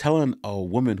 So telling a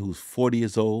woman who's 40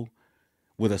 years old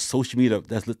with a social media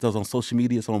that's on social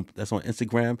media, that's on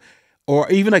Instagram, or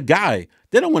even a guy,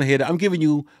 they don't want to hear that. I'm giving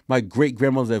you my great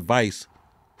grandmother's advice,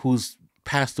 who's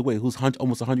passed away, who's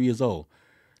almost 100 years old.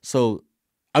 So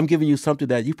I'm giving you something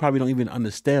that you probably don't even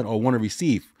understand or want to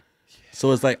receive.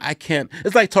 So it's like I can't.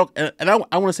 It's like talk, and I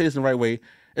want to say this in the right way.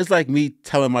 It's like me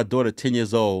telling my daughter 10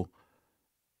 years old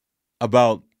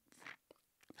about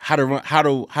how to run,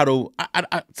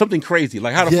 something crazy,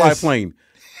 like how to fly a plane.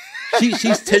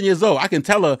 She's 10 years old. I can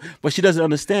tell her, but she doesn't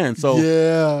understand. So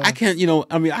I can't.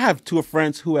 I have two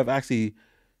friends who have actually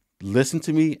listened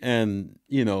to me, and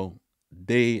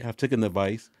they have taken the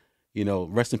advice.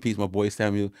 Rest in peace, my boy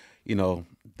Samuel.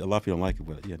 A lot of people don't like it,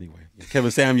 but yeah, anyway. Kevin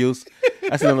Samuels.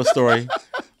 That's another story.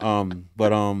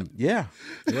 Yeah.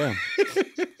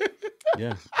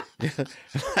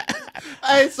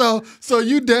 Hey, so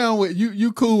you down with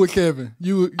you cool with Kevin?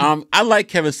 I like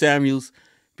Kevin Samuels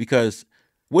because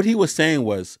what he was saying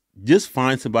was just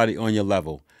find somebody on your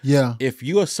level. Yeah. If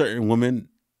you're a certain woman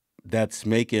that's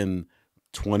making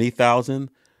 $20,000,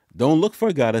 don't look for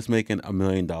a guy that's making $1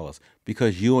 million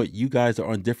because you guys are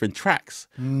on different tracks.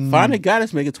 Find a guy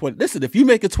that's making 20. Listen, if you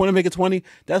make it 20,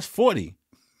 that's 40.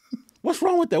 What's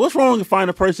wrong with that? What's wrong with finding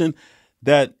a person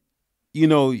that,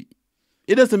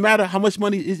 it doesn't matter how much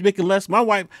money is making less. My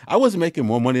wife, I wasn't making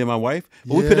more money than my wife,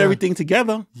 but we put everything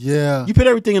together. Yeah. You put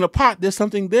everything in a pot, there's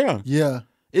something there. Yeah.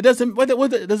 It doesn't,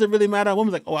 does it really matter? A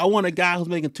woman's like, oh, I want a guy who's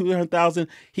making $200,000.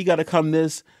 He got to come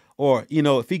this. Or,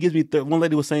 if he gives me, one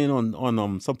lady was saying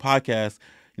on some podcast,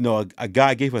 a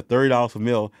guy gave her $30 for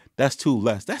meal. That's too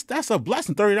less. That's a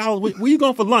blessing. $30. Where you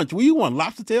going for lunch? Where you want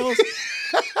lobster tails?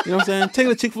 You know what I'm saying? Take it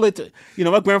to Chick-fil-A.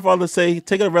 My grandfather would say,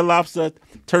 take it to Red Lobster,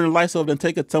 turn the lights off, then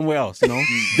take it somewhere else. Dim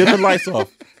the lights off.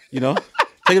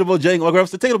 Take it to Bojangles. My grandfather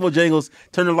said, take it to Bojangles,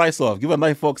 turn the lights off, give her a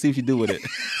knife fork, see what you do with it.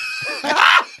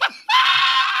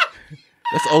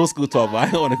 That's old school talk, but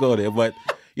I don't want to go there. But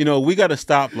we got to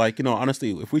stop.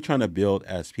 Honestly, if we're trying to build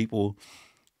as people,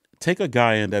 take a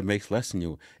guy in that makes less than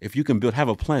you. If you can have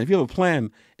a plan. If you have a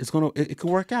plan, it can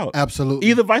work out. Absolutely.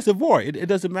 Either vice versa. It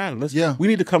doesn't matter. We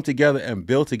need to come together and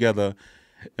build together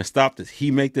and stop this. He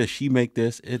make this, she make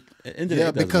this.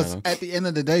 Because at the end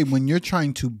of the day, when you're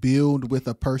trying to build with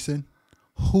a person,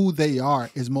 who they are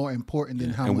is more important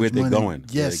than how and much where they're money. going.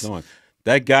 Yes. Where they're going.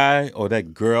 That guy or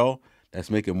that girl that's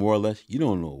making more or less, you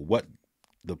don't know what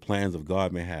the plans of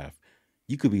God may have.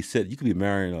 You could be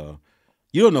marrying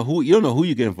you don't know who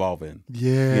you get involved in.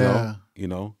 Yeah.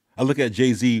 I look at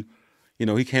Jay-Z,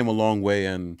 he came a long way,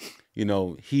 and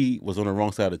he was on the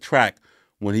wrong side of the track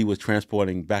when he was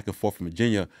transporting back and forth from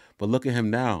Virginia. But look at him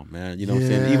now, man. You know what I'm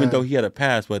saying? Even though he had a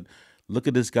past, but look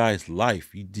at this guy's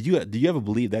life. Did you ever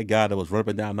believe that guy that was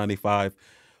running down 95,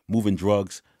 moving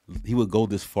drugs, he would go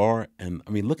this far? And I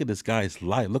mean, look at this guy's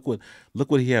life. Look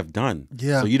what he have done.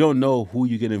 Yeah. So you don't know who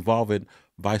you get involved in,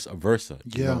 vice versa.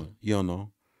 You don't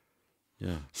know.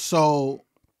 Yeah. So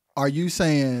are you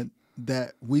saying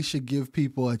that we should give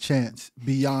people a chance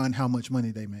beyond how much money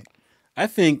they make? I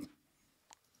think,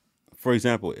 for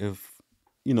example, if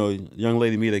a young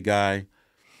lady meet a guy,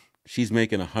 she's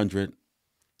making 100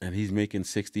 and he's making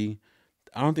 60,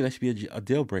 I don't think that should be a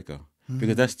deal breaker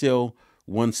because that's still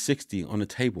 160 on the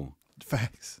table.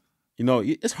 Facts.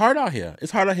 It's hard out here.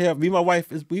 Me and my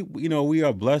wife we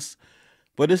are blessed,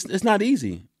 but it's not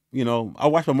easy. I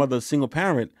watched my mother, a single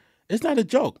parent. It's not a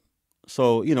joke.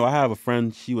 So, I have a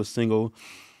friend, she was single,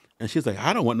 and she's like,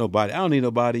 I don't want nobody. I don't need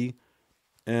nobody.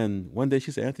 And one day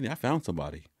she said, Anthony, I found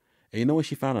somebody. And you know what?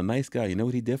 She found a nice guy. You know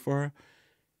what he did for her?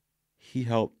 He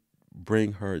helped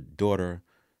bring her daughter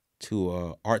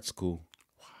to art school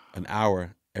an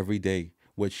hour every day,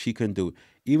 which she couldn't do.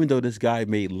 Even though this guy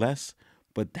made less,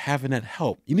 but having that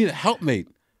help. You need a helpmate.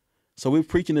 So we're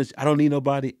preaching this, I don't need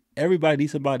nobody. Everybody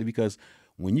needs somebody, because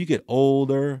when you get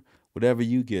older, whatever,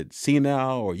 you get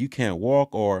senile or you can't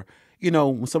walk, or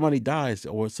when somebody dies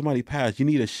or somebody passed, you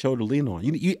need a shoulder to lean on.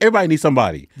 Everybody needs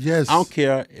somebody. Yes. I don't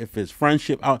care if it's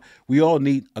friendship. We all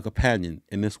need a companion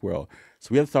in this world. So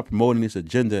we have to start promoting this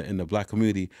agenda in the Black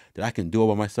community that I can do it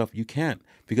by myself. You can't,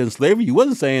 because in slavery you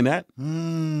wasn't saying that.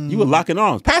 You were locking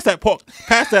arms. Pass that pork.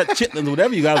 Pass that chitlins,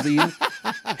 whatever you guys are eating.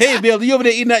 Hey, Bill, you over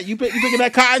there eating that? You picking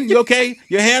that cotton? You okay?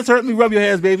 Your hands hurt? Let me rub your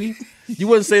hands, baby. You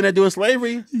wasn't saying that during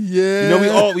slavery.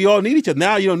 Yeah. We all need each other.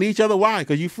 Now you don't need each other. Why?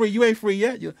 Because you free. You ain't free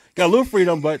yet. You got a little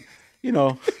freedom, but I'm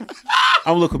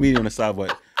a little comedian on the side,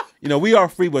 but we are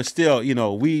free, but still,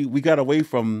 we got away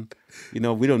from, we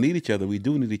don't need each other. We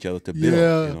do need each other to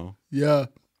build. Yeah.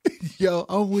 Yo,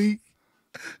 I'm weak.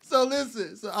 So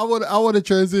listen, I want to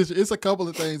transition. It's a couple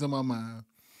of things on my mind.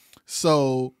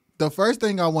 So the first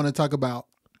thing I want to talk about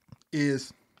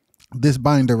is this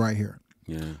binder right here.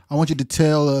 Yeah. I want you to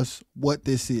tell us what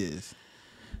this is.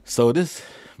 So this,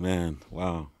 man,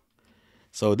 wow.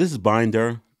 So this is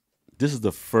binder. This is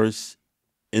the first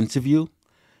interview.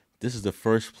 This is the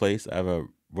first place I ever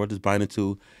brought this binder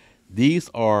to. These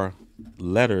are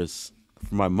letters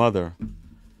from my mother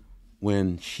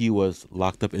when she was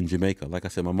locked up in Jamaica. Like I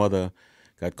said, my mother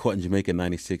got caught in Jamaica in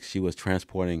 96. She was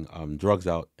transporting drugs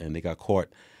out, and they got caught.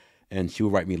 And she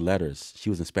would write me letters. She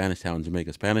was in Spanish Town,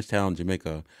 Jamaica. Spanish Town,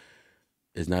 Jamaica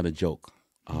is not a joke.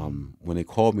 When they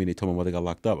called me and they told me my mother got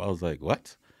locked up, I was like,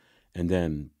 what? And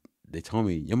then they told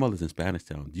me, your mother's in Spanish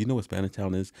Town. Do you know what Spanish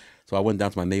Town is? So I went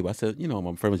down to my neighbor. I said,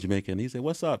 my friend was Jamaican. He said,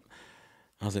 what's up?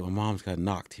 I was like, my mom's got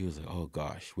knocked. He was like, oh,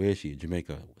 gosh, where is she?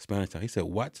 Jamaica, Spanish Town. He said,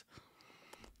 what?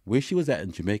 Where she was at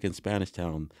in Jamaica and Spanish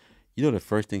Town, the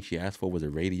first thing she asked for was a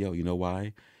radio. You know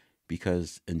why?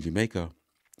 Because in Jamaica,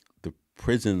 the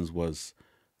prisons was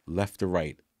left to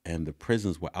right, and the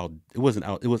prisons were out. It wasn't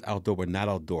out. It was outdoor, but not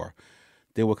outdoor.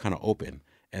 They were kind of open,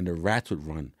 and the rats would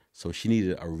run. So she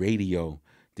needed a radio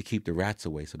to keep the rats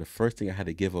away. So the first thing I had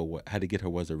to get her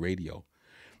was a radio,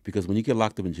 because when you get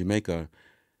locked up in Jamaica,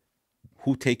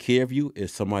 who take care of you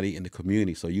is somebody in the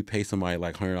community. So you pay somebody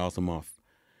like $100 a month,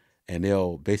 and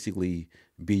they'll basically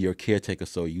be your caretaker.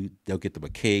 So they'll get them a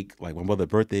cake. Like my mother's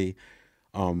birthday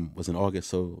was in August,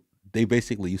 so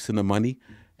you send them money,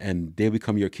 and they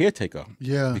become your caretaker.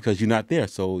 Yeah. Because you're not there.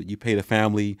 So you pay the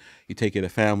family, you take care of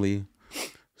the family.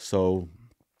 So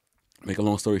make a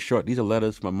long story short, these are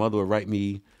letters my mother would write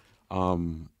me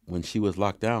when she was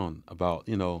locked down about,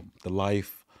 the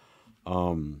life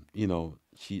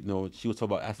She was talking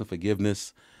about asking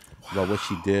forgiveness about what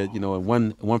she did. In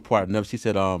one part, never she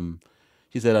said, I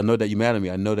know that you mad at me.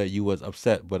 I know that you was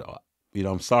upset, but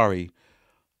I'm sorry.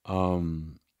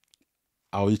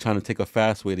 I was just trying to take a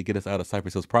fast way to get us out of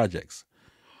Cypress Hills projects.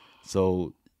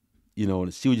 So, she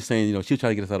was just saying, she was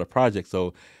trying to get us out of projects.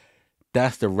 So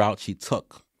that's the route she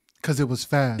took. Because it was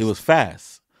fast. It was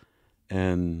fast.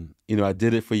 And, I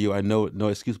did it for you. I know no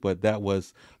excuse, but that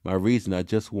was my reason. I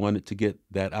just wanted to get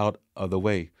that out of the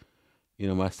way.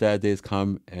 My sad days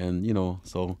come and,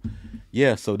 so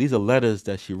these are letters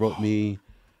that she wrote me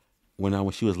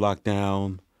when she was locked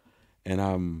down.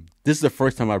 And this is the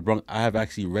first time I have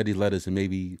actually read these letters in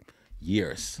maybe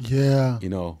years. Yeah.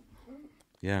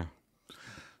 Yeah.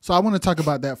 So I want to talk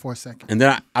about that for a second. And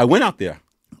then I went out there.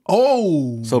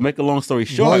 Oh. So make a long story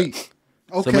short. Wait.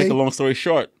 Okay. So make a long story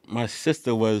short, my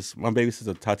baby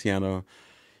sister Tatiana,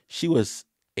 she was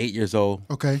 8 years old.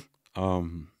 Okay.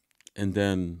 And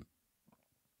then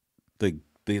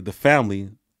the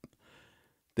family,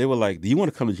 they were like, "Do you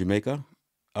want to come to Jamaica?"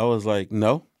 I was like,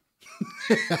 "No."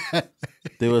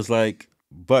 They was like,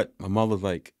 but my mom was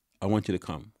like, "I want you to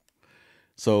come."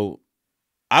 So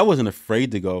I wasn't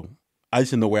afraid to go. I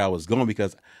just didn't know where I was going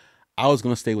because I was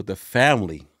going to stay with the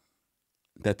family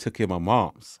that took care of my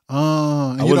mom's.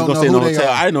 I wasn't going to stay in the hotel.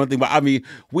 I didn't know anything about.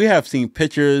 We have seen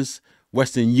pictures,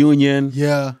 Western Union.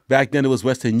 Yeah. Back then it was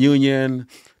Western Union.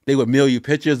 They would mail you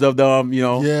pictures of them,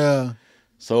 Yeah.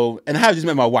 So, and I had just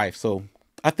met my wife. So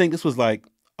I think this was like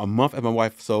a month after my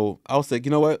wife. So I was like,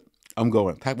 you know what? I'm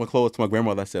going. Packed my clothes to my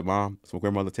grandmother. I said, "Mom, it's my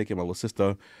grandmother taking my little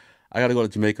sister. I got to go to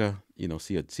Jamaica,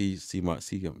 see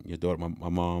your daughter, my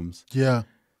mom's." Yeah.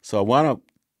 So I wound up,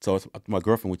 my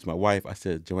girlfriend, which is my wife, I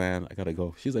said, "Joanne, I got to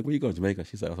go." She's like, "Where you going to Jamaica?"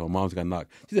 She said, "Oh, my mom's got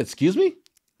knocked." She said, "Excuse me?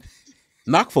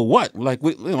 Knock for what?" Like,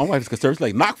 my wife is concerned. She's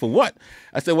like, "Knock for what?"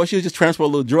 I said, "Well, she was just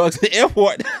transporting little drugs to the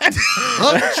airport."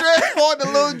 Transport the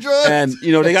little drugs. And,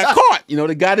 they got caught.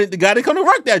 The guy didn't come to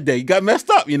work that day. He got messed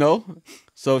up,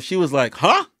 So she was like,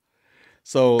 "Huh?"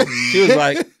 So she was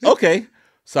like, "Okay."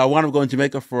 So I wound up going to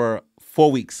Jamaica for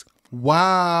 4 weeks.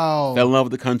 Wow. Fell in love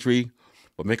with the country.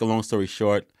 But make a long story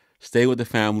short, stayed with the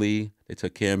family. They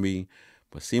took care of me.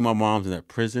 But seeing my mom's in that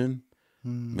prison,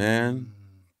 man,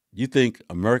 you think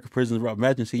American prisons,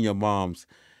 imagine seeing your mom's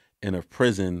in a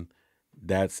prison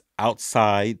that's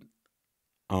outside,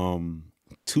 2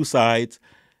 sides,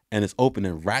 and it's open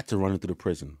and rats are running through the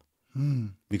prison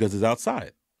because it's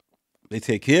outside. They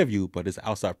take care of you, but it's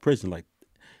outside prison. Like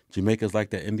Jamaica's like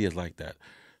that, India's like that.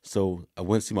 So I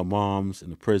went to see my mom's in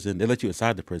the prison. They let you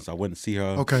inside the prison. So I went to see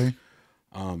her. Okay.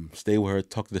 Stay with her,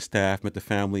 talk to the staff, met the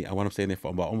family. I wound up staying there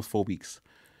for about almost 4 weeks.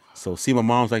 So see my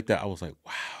mom's like that, I was like,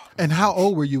 wow. And how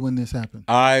old were you when this happened?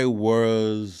 I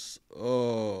was,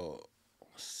 I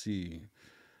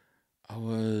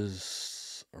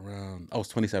was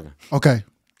 27. Okay.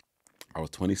 I was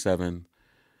 27,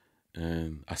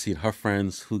 and I seen her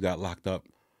friends who got locked up.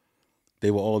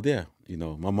 They were all there.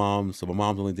 My mom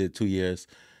only did 2 years.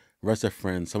 The rest of her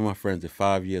friends, some of my friends did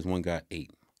 5 years, one got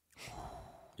 8.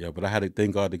 Yeah, but I had to,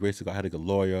 thank God, the grace of God, I had a good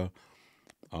lawyer.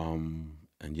 And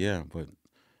yeah, but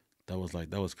that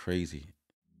was crazy.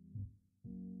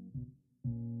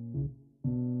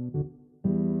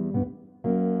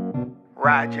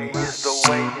 Roger is the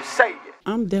way you say it.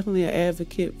 I'm definitely an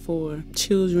advocate for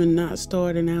children not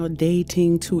starting out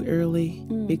dating too early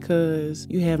because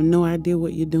you have no idea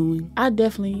what you're doing. I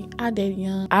dated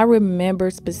young. I remember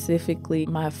specifically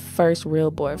my first real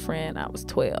boyfriend. I was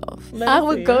 12. I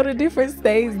would go to different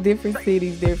states, different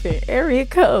cities, different area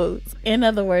codes. In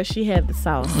other words, she had the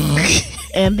sauce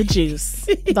and the juice.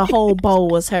 The whole bowl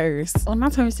was hers. When I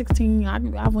turned 16, I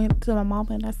went to my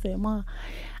mom and I said, "Mom,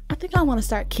 I think I want to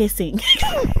start kissing."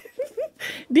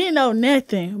 Didn't know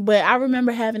nothing, but I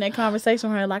remember having that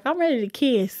conversation with her, like, I'm ready to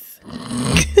kiss.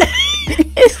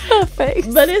 It's her face.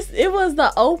 But it was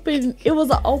an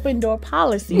open door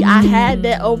policy. I had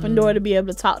that open door to be able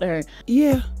to talk to her.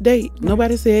 Yeah, date.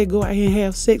 Nobody said go out here and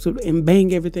have sex with and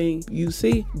bang everything you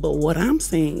see. But what I'm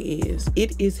saying is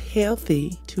it is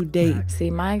healthy to date.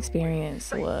 See, my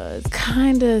experience was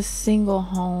kind of single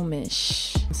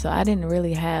home-ish. So I didn't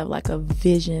really have like a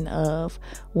vision of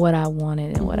what I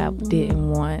wanted and what I didn't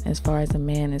want as far as a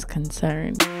man is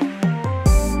concerned.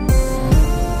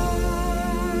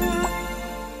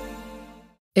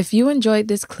 If you enjoyed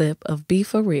this clip of Be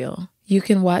For Real, you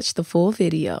can watch the full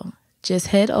video. Just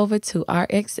head over to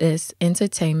RXS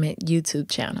Entertainment YouTube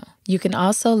channel. You can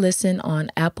also listen on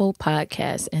Apple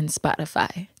Podcasts and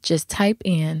Spotify. Just type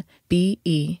in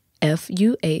BEFUHREAL .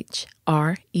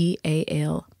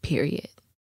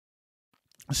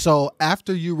 So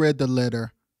after you read the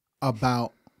letter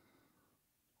about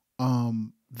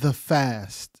the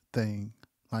fast thing.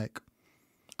 Like,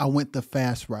 I went the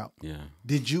fast route. Yeah.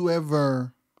 Did you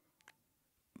ever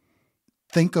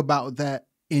think about that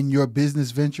in your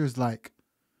business ventures? Like,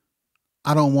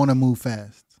 I don't want to move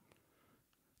fast.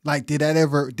 Like, did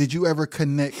you ever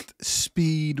connect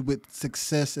speed with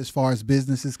success as far as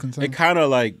business is concerned? It kind of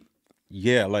like,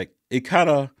 yeah, like it kind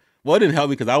of, well, it didn't help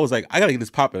me because I was like, I got to get this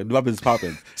popping, do my business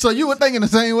popping. So you were thinking the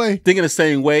same way? Thinking the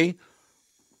same way.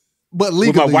 But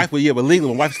legally. With my wife, but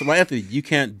legally, my wife said, Anthony, you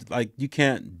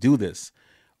can't do this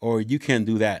or you can't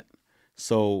do that.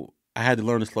 So I had to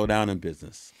learn to slow down in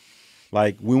business.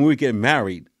 Like when we were getting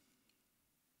married,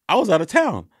 I was out of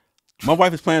town. My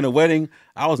wife was planning a wedding.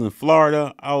 I was in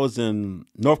Florida. I was in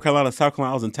North Carolina, South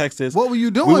Carolina. I was in Texas. What were you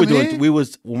doing, man?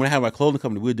 When I had my clothing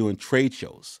company, we were doing trade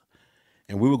shows.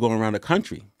 And we were going around the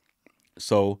country.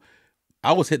 So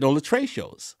I was hitting all the trade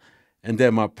shows. And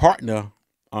then my partner,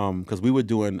 because we were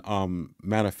doing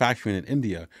manufacturing in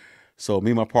India. So me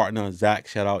and my partner, Zach,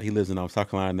 shout out, he lives in South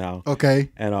Carolina now.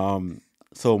 Okay. And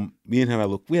so me and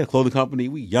him, we had a clothing company.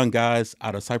 We young guys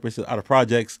out of Cypress, out of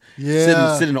projects.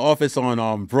 Yeah. Sitting in the office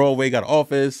on Broadway, got an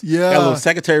office. Yeah. Got a little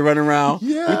secretary running around.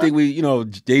 Yeah. We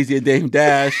think Daisy and Dame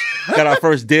Dash, got our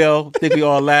first deal. Think we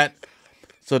all that.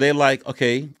 So they like,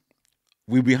 okay,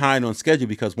 we behind on schedule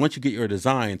because once you get your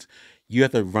designs, you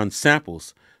have to run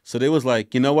samples. So they was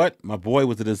like, you know what? My boy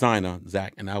was the designer,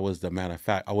 Zach, and I was the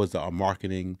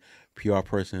marketing PR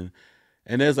person.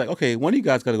 And they was like, okay, one of you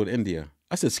guys got to go to India.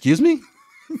 I said, excuse me?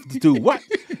 To do what?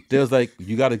 They was like,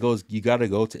 you gotta go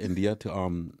to India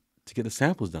to get the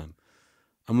samples done.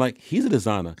 I'm like, he's a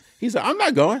designer. He's like, I'm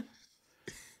not going.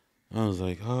 I was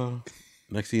like, oh.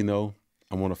 Next thing you know,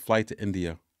 I'm on a flight to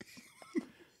India.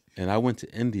 And I went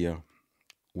to India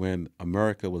when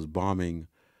America was bombing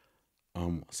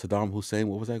Saddam Hussein.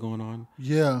 What was that going on?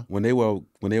 Yeah. When they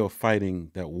were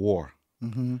fighting that war.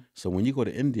 Mm-hmm. So when you go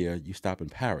to India, you stop in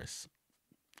Paris.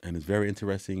 And it's very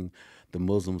interesting. The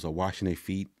Muslims are washing their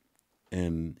feet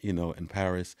in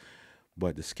Paris.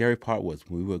 But the scary part was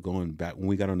when we were going back, when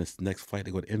we got on this next flight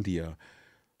to go to India,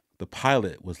 the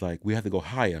pilot was like, we have to go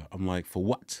higher. I'm like, for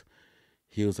what?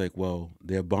 He was like, well,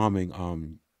 they're bombing,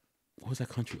 what was that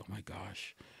country? Oh my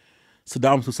gosh.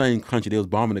 Saddam Hussein country, they was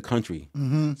bombing the country.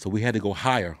 Mm-hmm. So we had to go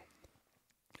higher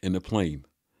in the plane.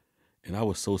 And I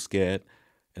was so scared.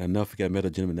 And I never forget, I met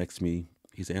a gentleman next to me.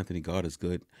 He said, Anthony, God is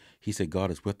good. He said, God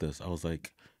is with us. I was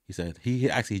like, he said, he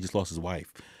just lost his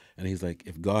wife. And he's like,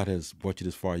 if God has brought you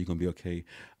this far, you're going to be okay.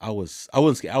 I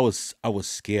wasn't scared. I was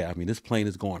scared. I mean, this plane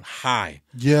is going high.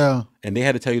 Yeah. And they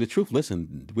had to tell you the truth.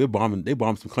 Listen, they bombing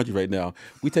some countries right now.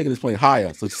 We taking this plane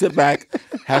higher. So sit back,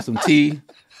 have some tea.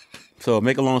 So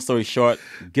make a long story short,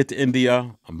 get to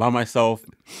India. I'm by myself.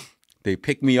 They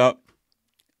pick me up.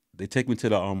 They take me to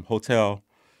the hotel.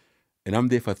 And I'm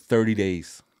there for 30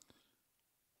 days.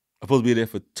 I'm supposed to be there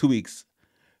for 2 weeks.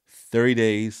 30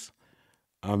 days.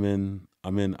 I'm in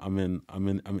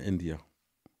India,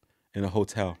 in a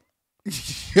hotel.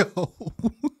 Yo.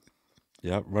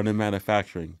 Yep, running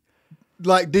manufacturing.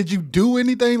 Like, did you do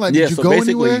anything? Like, did you so go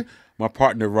basically, anywhere? my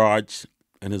partner Raj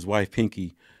and his wife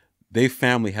Pinky, their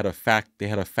family had a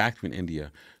factory in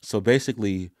India. So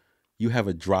basically, you have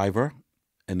a driver,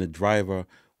 and the driver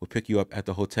will pick you up at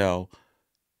the hotel,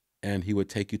 and he would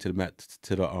take you to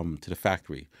the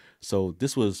factory. So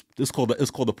it's called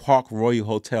the Park Royal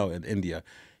Hotel in India.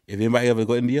 If anybody ever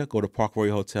go to India, go to Park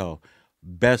Royal Hotel.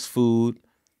 Best food,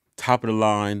 top of the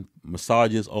line,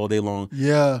 massages all day long.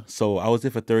 Yeah. So I was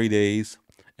there for 30 days,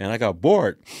 and I got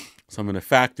bored. So I'm in the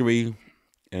factory,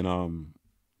 and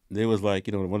they was like,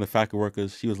 one of the factory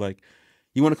workers, she was like,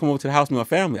 you want to come over to the house with my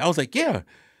family? I was like, yeah.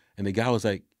 And the guy was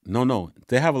like, no.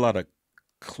 They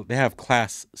have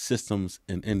class systems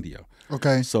in India.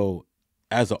 Okay. So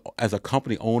as a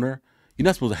company owner, you're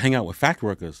not supposed to hang out with factory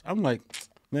workers. I'm like,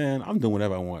 man, I'm doing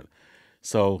whatever I want.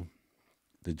 So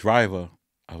the driver,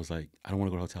 I was like, I don't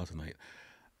want to go to the hotel tonight.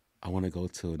 I want to go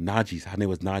to Naji's. Her name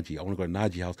was Naji. I want to go to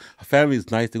Naji's house. Her family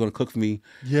is nice. They're going to cook for me.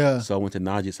 Yeah. So I went to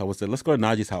Naji's. So I said, let's go to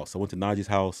Naji's house. So I went to Naji's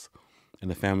house, and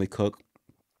the family cooked.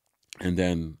 And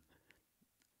then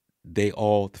the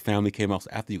family came out.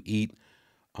 So after you eat,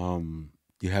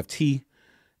 you have tea.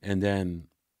 And then,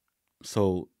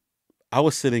 so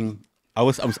I'm sitting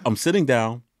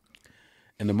down,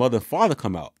 and the mother and father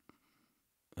come out.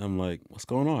 And I'm like, what's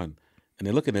going on? And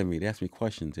they're looking at me. They ask me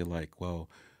questions. They're like, well,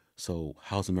 so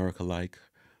how's America like?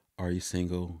 Are you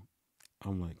single?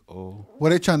 I'm like, oh. Were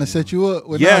they trying to set you up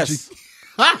with yes.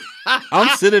 Najee? I'm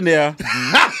sitting there.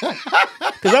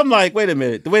 Because I'm like, wait a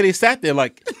minute. The way they sat there,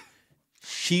 like,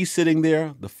 she's sitting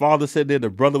there. The father sitting there. The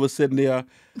brother was sitting there.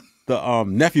 The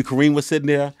nephew, Kareem, was sitting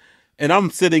there. And I'm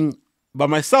sitting by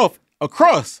myself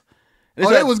across. And Oh,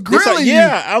 they was grilling you.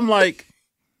 Yeah, I'm like,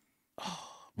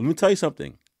 let me tell you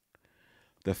something.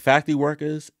 The factory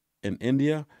workers in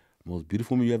India, most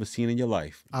beautiful woman you ever seen in your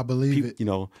life. I believe it. You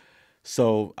know,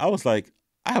 so I was like,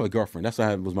 I have a girlfriend. That's what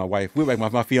I had, was my wife. We were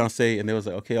like my fiance, and they was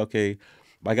like, okay.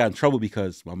 But I got in trouble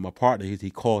because my partner, he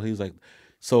called. He was like,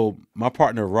 so my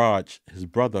partner Raj, his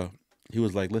brother, he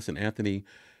was like, listen, Anthony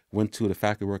went to the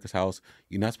factory workers' house.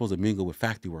 You're not supposed to mingle with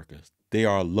factory workers. They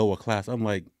are lower class. I'm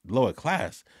like, lower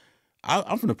class?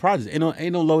 I'm from the projects.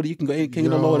 Ain't no lower. You can go. Can't get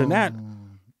no lower than that.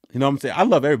 You know what I'm saying? I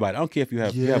love everybody. I don't care if you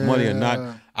have money or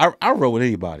not. I roll with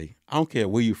anybody. I don't care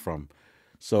where you from.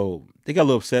 So they got a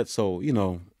little upset. So,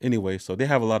 anyway, so they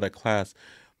have a lot of class.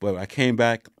 But I came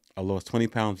back, I lost 20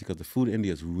 pounds because the food in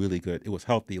India is really good. It was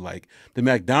healthy. Like the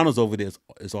McDonald's over there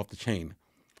is off the chain.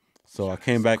 So I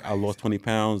came back, I lost 20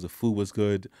 pounds. The food was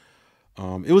good.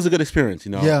 It was a good experience,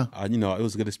 Yeah. It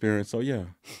was a good experience. So, yeah.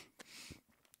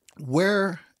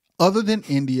 Where, other than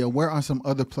India, where are some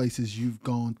other places you've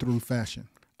gone through fashion?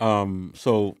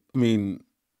 So, I mean,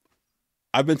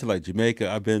 I've been to like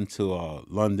Jamaica. I've been to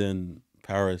London,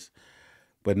 Paris,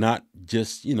 but not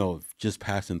just, just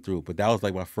passing through. But that was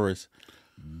like my first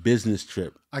business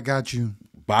trip I got you.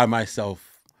 by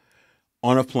myself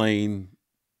on a plane,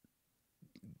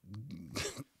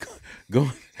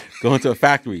 going to a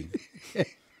factory.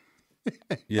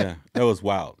 Yeah, that was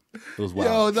wild. It was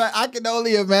wild. Yo, I can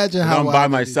only imagine how I'm wild by it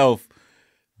is. myself.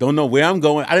 Don't know where I'm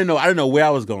going. I didn't know where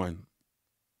I was going.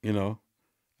 I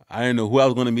didn't know who I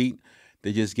was going to meet.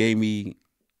 They just gave me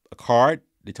a card.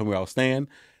 They told me where I was staying,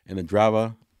 and the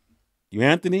driver, you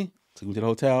Anthony, took me to the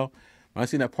hotel. When I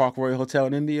seen that Park Royal Hotel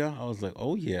in India, I was like,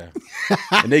 oh yeah.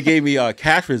 And they gave me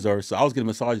cash reserves, so I was getting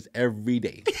massages every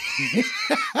day.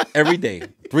 Every day,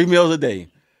 3 meals a day.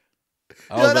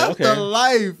 I was that's the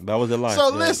life. That was the life. So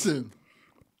yeah. listen,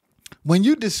 when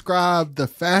you describe the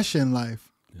fashion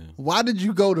life, why did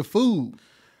you go to food?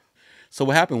 So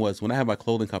what happened was when I had my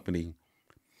clothing company,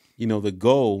 the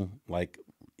goal,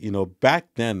 back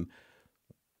then,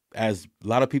 as a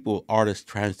lot of people, artists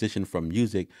transitioned from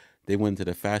music, they went to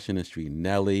the fashion industry.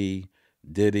 Nelly,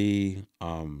 Diddy,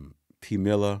 P.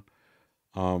 Miller.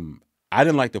 I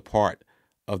didn't like the part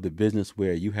of the business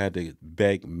where you had to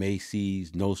beg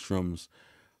Macy's, Nordstrom's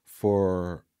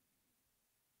for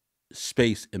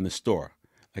space in the store.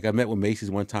 Like I met with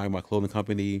Macy's one time, my clothing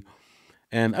company,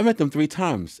 and I met them 3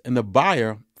 times. And the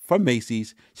buyer from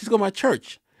Macy's, she's going to my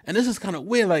church. And this is kind of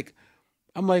weird. Like,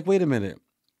 I'm like, wait a minute.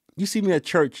 You see me at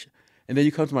church, and then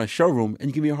you come to my showroom, and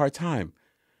you give me a hard time.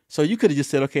 So you could have just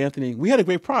said, okay, Anthony, we had a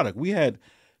great product. We had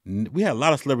a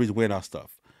lot of celebrities wearing our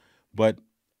stuff. But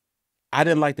I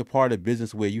didn't like the part of the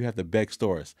business where you have to beg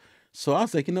stores. So I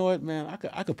was like, you know what, man,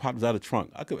 I could pop this out of the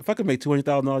trunk. If I could make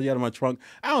 $200,000 out of my trunk,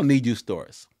 I don't need you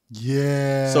stores.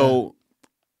 Yeah. So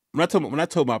when I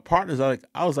told my partners, I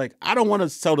was like, I don't want to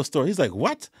sell the store. He's like,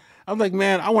 what? I was like,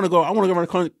 man, I want to go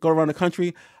around the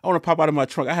country. I want to pop out of my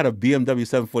trunk. I had a BMW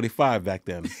 745 back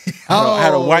then. I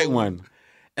had a white one.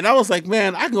 And I was like,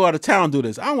 man, I can go out of town and do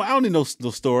this. I don't need no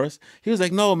stores. He was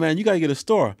like, no, man, you got to get a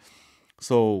store.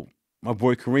 So my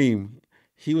boy Kareem,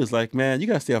 he was like, man, you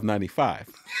got to stay off 95.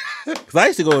 Because I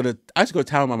used to go to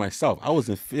town by myself. I was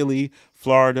in Philly,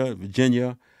 Florida,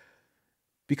 Virginia.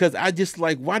 Because I just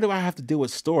like, why do I have to deal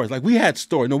with stores? Like we had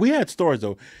stores. No, we had stores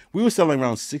though. We were selling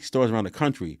around 6 stores around the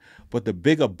country. But the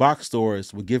bigger box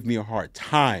stores would give me a hard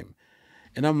time.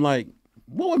 And I'm like,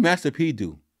 what would Master P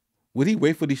do? Would he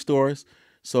wait for these stores?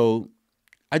 So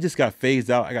I just got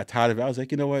phased out. I got tired of it. I was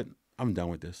like, you know what? I'm done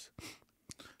with this.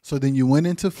 So then you went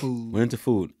into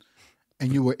food.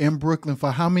 And you were in Brooklyn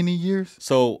for how many years?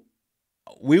 So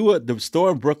the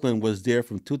store in Brooklyn was there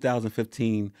from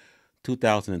 2015,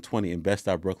 2020 in Best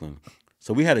Style Brooklyn.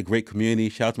 So we had a great community.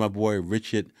 Shout out to my boy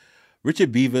Richard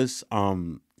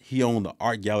Beavis. He owned the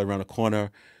art gallery around the corner.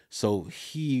 So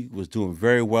he was doing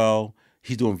very well.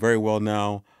 He's doing very well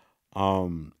now.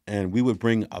 And we would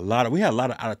bring we had a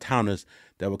lot of out-of-towners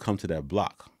that would come to that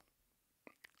block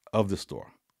of the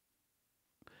store.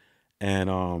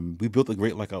 And we built a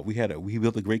great we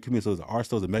built a great community. So it was an art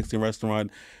store, it was a Mexican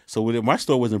restaurant. So when my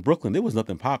store was in Brooklyn, there was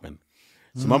nothing popping.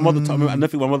 So my mother told me,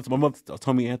 my mother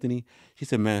told me, Anthony, she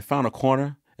said, man, found a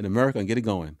corner in America and get it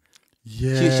going.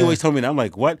 Yeah. She always told me that. I'm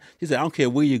like, what? She said, I don't care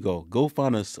where you go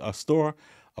find a store,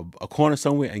 a corner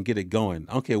somewhere and get it going.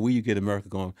 I don't care where you get America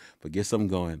going, but get something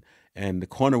going. And the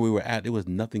corner we were at, there was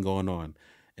nothing going on.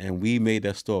 And we made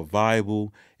that store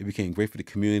viable. It became great for the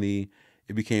community.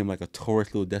 It became like a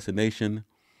tourist little destination.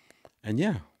 And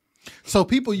yeah. So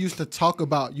people used to talk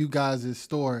about you guys'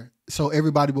 store, so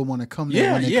everybody would want to come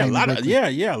there when they came to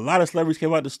Brooklyn. A lot of celebrities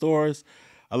came out to stores.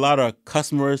 A lot of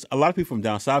customers, a lot of people from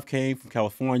down south came, from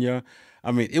California.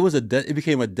 I mean, it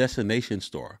became a destination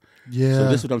store. Yeah. So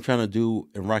this is what I'm trying to do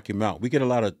in Rocky Mount. We get a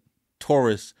lot of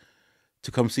tourists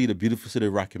to come see the beautiful city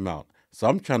of Rocky Mount. So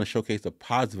I'm trying to showcase the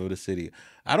positive of the city.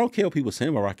 I don't care what people say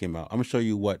about Rocky Mount. I'm gonna show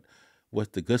you what's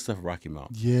the good stuff of Rocky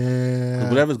Mount. Yeah. 'Cause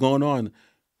whatever's going on,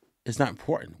 it's not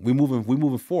important. We're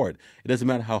moving forward. It doesn't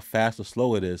matter how fast or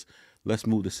slow it is. Let's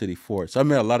move the city forward. So I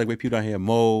met a lot of great people down here.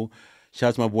 Mo, shout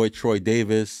out to my boy Troy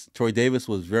Davis. Troy Davis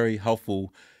was very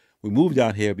helpful. We moved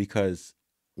down here because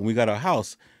when we got our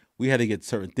house, we had to get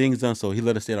certain things done. So he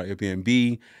let us stay in our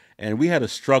Airbnb, and we had a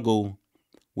struggle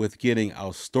with getting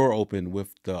our store open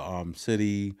with the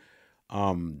city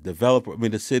developer. I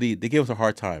mean, the city, they gave us a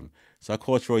hard time. So I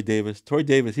called Troy Davis. Troy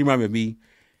Davis, he reminded me,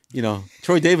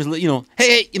 Troy Davis,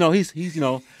 hey, he's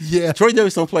Yeah. Troy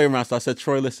Davis don't play around. So I said,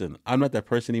 Troy, listen, I'm not that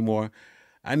person anymore.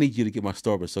 I need you to get my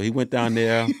store open. So he went down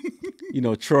there,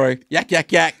 Troy, yak,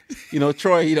 yak, yak.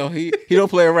 Troy, he don't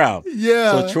play around.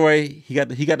 Yeah. So Troy, he got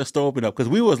the store open up because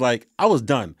we was like, I was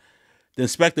done. The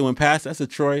inspector went past. I said,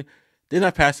 Troy, they're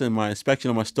not passing my inspection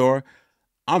on my store.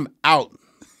 I'm out.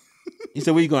 He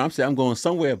said, where you going? I said, I'm going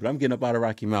somewhere, but I'm getting up out of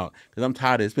Rocky Mount because I'm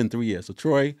tired. It's been 3 years. So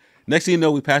Troy, next thing you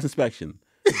know, we passed inspection.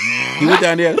 He went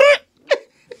down there.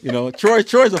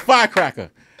 Troy's a firecracker.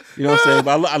 You know what I'm saying?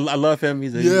 But I love him.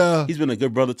 He's been a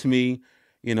good brother to me.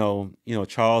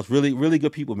 Charles, really, really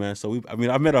good people, man. So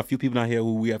I met a few people down here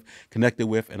who we have connected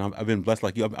with, and I've been blessed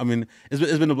like you. I mean, it's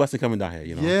been a blessing coming down here.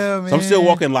 Yeah, man. So I'm still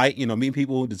walking light. Meeting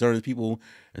people, discerning people,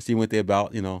 and seeing what they're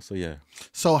about. So yeah.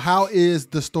 So how is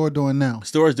the store doing now?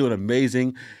 Store is doing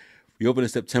amazing. We opened in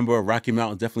September. Rocky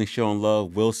Mountain definitely showing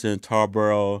love. Wilson,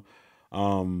 Tarboro.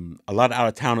 A lot of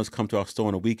out-of-towners come to our store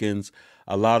on the weekends.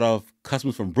 A lot of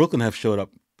customers from Brooklyn have showed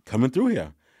up coming through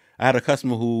here. I had a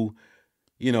customer who,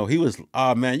 he was,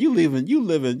 man, you live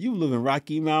in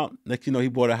Rocky Mount. Next, he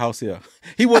bought a house here.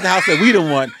 He bought the house that we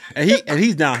didn't want, and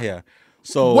he's down here.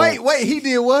 So wait, he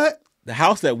did what? The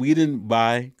house that we didn't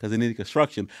buy because it needed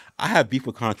construction. I have beef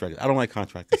with contractors. I don't like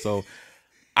contractors, so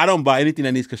I don't buy anything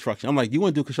that needs construction. I'm like, you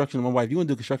want to do construction on my wife? You want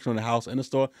to do construction on the house and the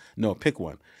store? No, pick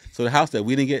one. So the house that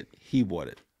we didn't get, he bought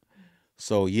it.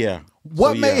 So yeah.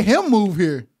 What made him move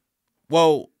here?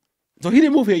 Well, so he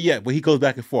didn't move here yet, but he goes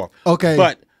back and forth. Okay.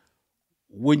 But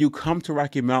when you come to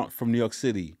Rocky Mount from New York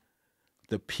City,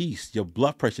 the peace, your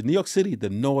blood pressure, New York City, the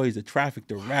noise, the traffic,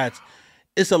 the rats,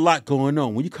 it's a lot going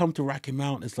on. When you come to Rocky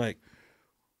Mount, it's like,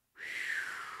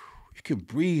 you can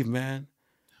breathe, man.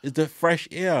 It's the fresh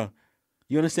air.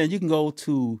 You understand? You can go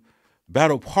to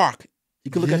Battle Park.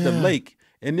 You can look at the lake.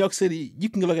 In New York City, you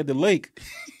can look at the lake,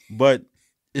 but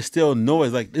it's still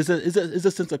noise. Like, it's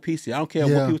a sense of peace here. I don't care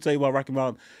what people tell you about Rocky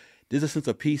Mount. There's a sense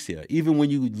of peace here. Even when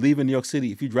you leave in New York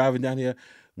City, if you're driving down here,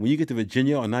 when you get to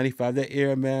Virginia on 95, that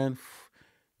air, man,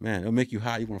 it'll make you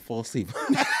high. You want to fall asleep.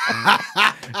 You know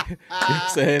what I'm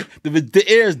saying? The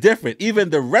air is different. Even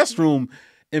the restroom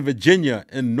in Virginia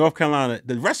and North Carolina,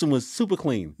 the restroom was super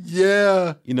clean.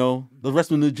 Yeah. The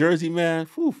restroom in New Jersey, man,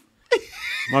 whew.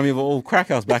 Remind me of an old crack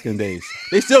house back in the days.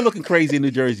 They still looking crazy in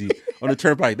New Jersey on the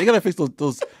turnpike. They gotta fix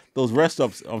those rest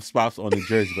stops spots on New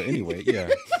Jersey. But anyway, yeah.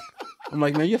 I'm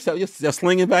like, man, you're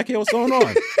slinging back here. What's going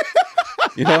on?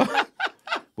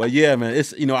 But yeah, man,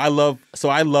 it's I love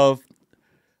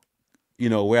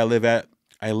where I live at.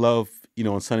 I love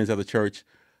on Sundays at the church,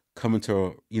 coming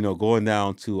to going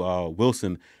down to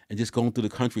Wilson and just going through the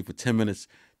country for 10 minutes,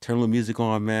 turn a little music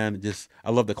on, man.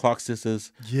 I love the Clark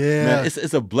sisters. Yeah, man,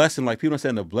 it's a blessing. Like, people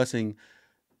understand the blessing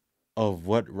of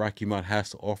what Rocky Mount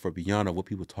has to offer beyond of what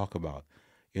people talk about.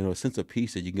 A sense of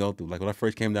peace that you can go through. Like, when I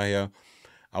first came down here,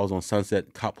 I was on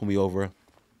Sunset. Cop pulled me over,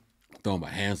 throwing my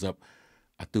hands up.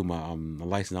 I threw my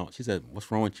license out. She said, "What's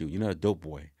wrong with you? You're not a dope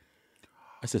boy."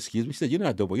 I said, "Excuse me." She said, "You're not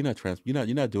a dope boy. You're not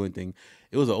You're not doing anything."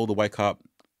 It was an older white cop.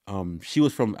 She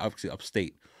was from obviously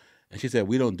upstate, and she said,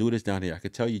 "We don't do this down here. I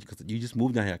could tell you because you just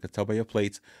moved down here. I could tell by your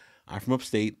plates. I'm from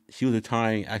upstate." She was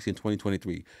retiring actually in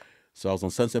 2023. So I was on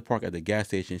Sunset Park at the gas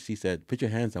station. She said, "Put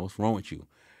your hands down. What's wrong with you?"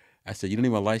 I said, "You don't need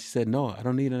my license?" She said, "No, I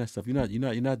don't need any of that stuff. You're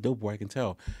not a dope boy. I can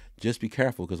tell. Just be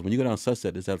careful because when you go down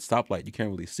Sunset, there's that stoplight you can't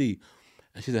really see."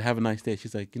 And she said, "Have a nice day."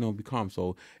 She's like, "Be calm."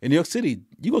 So in New York City,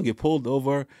 you're gonna get pulled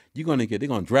over. They're gonna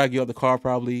drag you out the car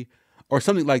probably, or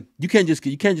something. Like, you can't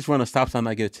just run a stop sign and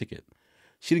not get a ticket.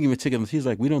 She didn't give me a ticket. She's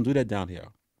like, "We don't do that down here."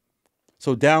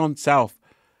 So down south,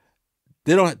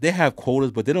 they have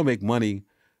quotas, but they don't make money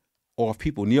off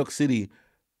people. New York City,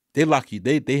 they lock you.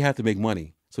 They have to make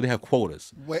money. So they have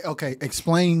quotas. Wait, okay.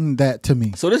 Explain that to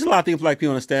me. So there's a lot of things black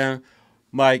people understand.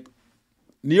 Like,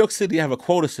 New York City have a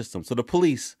quota system. So the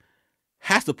police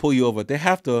has to pull you over. They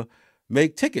have to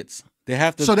make tickets. They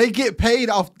have to. So they get paid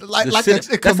off like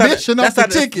city, a commission off the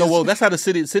tickets. No, well, that's how the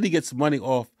city gets money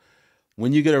off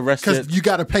when you get arrested, Because you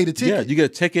got to pay the ticket. yeah, you get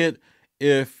a ticket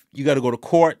if you got to go to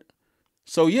court.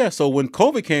 So yeah, so when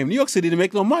COVID came, New York City didn't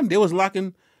make no money. They was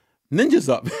locking ninjas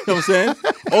up. You know what I'm saying?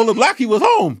 All the black people was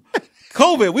home.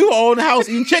 COVID, we were all in the house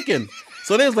eating chicken.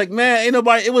 So they was like, man, ain't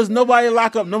nobody. It was nobody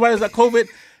lock up. Nobody was like COVID.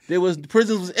 The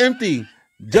prisons was empty.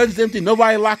 Judges empty.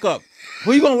 Nobody lock up.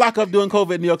 Who you gonna lock up during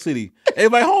COVID in New York City?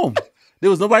 Everybody home. There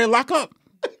was nobody lock up.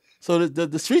 So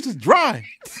the streets was dry.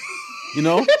 You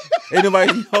know, ain't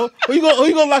nobody. You know, who you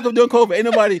gonna lock up during COVID? Ain't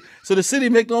nobody. So the city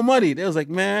make no money. They was like,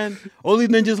 man, all these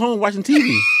ninjas home watching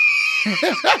TV.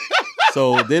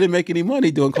 So they didn't make any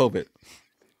money during COVID.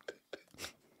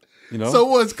 You know. So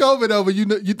once COVID over, you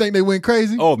think they went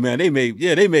crazy? Oh man, they made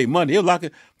money. They was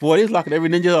locking every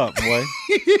ninja up, boy.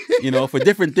 You know, for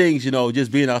different things. You know,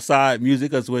 just being outside,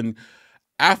 music. Because when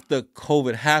after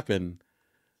COVID happened,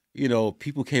 you know,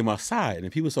 people came outside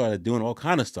and people started doing all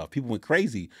kind of stuff. People went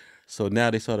crazy. So now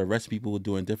they started arresting people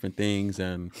doing different things,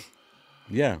 and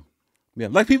yeah,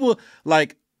 like people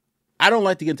like. I don't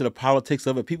like to get into the politics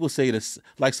of it. People say this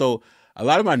like so. A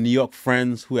lot of my New York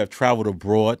friends who have traveled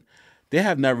abroad, they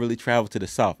have not really traveled to the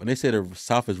South. And they say the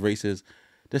South is racist.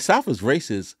 The South is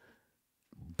racist,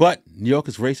 but New York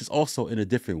is racist also in a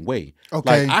different way.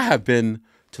 Okay. Like I have been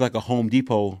to like a Home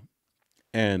Depot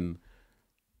and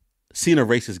seen a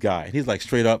racist guy. And he's like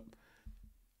straight up,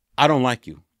 I don't like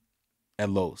you at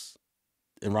Lowe's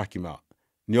in Rocky Mount.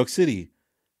 New York City,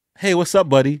 hey, what's up,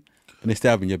 buddy? And they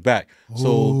stab in your back.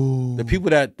 So the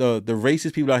people that, the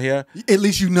racist people out here, At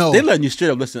least you know. they letting you straight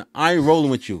up, listen, I ain't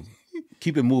rolling with you.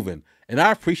 Keep it moving. And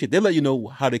I appreciate they let you know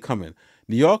how they coming.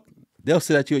 New York, they'll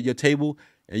sit at you at your table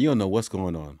and you don't know what's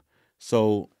going on.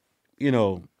 So, you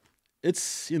know,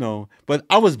 it's, you know, but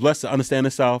I was blessed to understand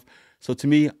the South. So to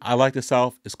me, I like the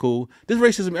South. It's cool. There's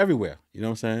racism everywhere. You know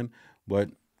what I'm saying? But,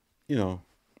 you know,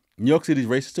 New York City's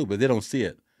racist too, but they don't see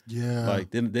it. Yeah. Like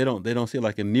they don't see it.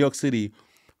 Like in New York City,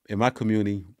 in my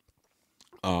community,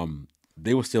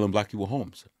 they were stealing black people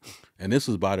homes, and this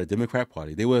was by the Democrat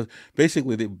Party. They were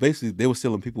basically they were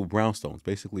stealing people brownstones,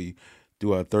 basically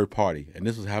through a third party, and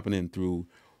this was happening through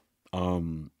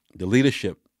the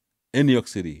leadership in New York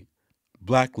City,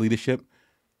 black leadership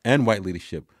and white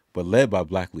leadership, but led by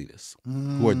black leaders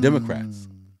who are Democrats.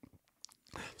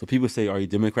 So people say, "Are you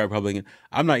Democrat, Republican?"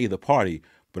 I'm not either party,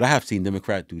 but I have seen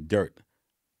Democrats do dirt,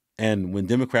 and when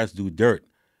Democrats do dirt,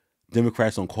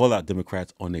 Democrats don't call out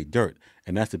Democrats on their dirt,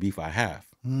 and that's the beef I have.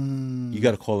 You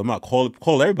got to call them out.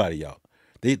 Call everybody out.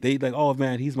 They like, oh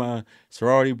man, he's my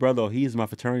sorority brother, or he's my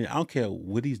fraternity. I don't care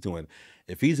what he's doing.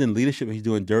 If he's in leadership and he's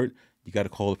doing dirt, you got to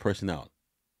call the person out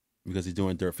because he's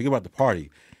doing dirt. Forget about the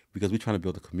party because we're trying to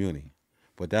build a community.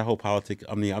 But that whole politics,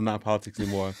 I mean, I'm not in politics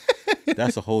anymore.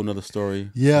 That's a whole nother story.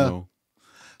 Yeah. You know?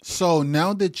 So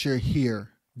now that you're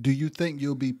here, do you think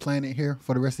you'll be planted here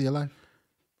for the rest of your life?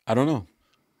 I don't know.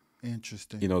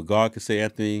 Interesting. You know, God could say,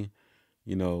 Anthony,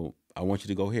 you know, I want you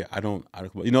to go here. I don't,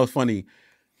 you know, it's funny.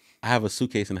 I have a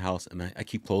suitcase in the house and I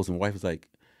keep closing. My wife is like,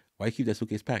 why you keep that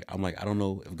suitcase packed? I'm like, I don't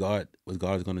know if what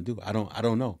God is going to do. I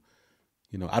don't know.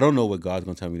 You know, I don't know what God's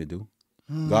going to tell me to do.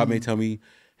 God may tell me,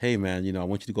 hey man, you know, I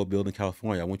want you to go build in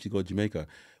California. I want you to go to Jamaica.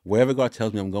 Wherever God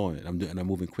tells me I'm going, and I'm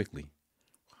moving quickly.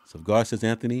 So if God says,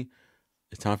 Anthony,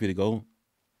 it's time for you to go,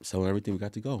 sell everything we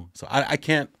got to go. So I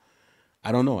can't,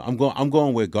 I don't know. I'm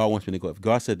going where God wants me to go. If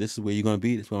God said this is where you're going to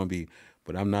be, this is where I'm going to be.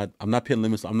 But I'm not putting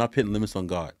limits. I'm not putting limits on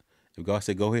God. If God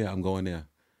said go here, I'm going there.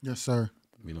 Yes, sir.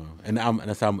 You know, and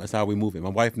that's how we move it. My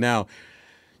wife now,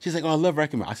 she's like, oh, I love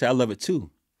recommend. I say I love it too,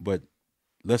 but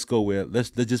let's go where let's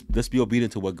be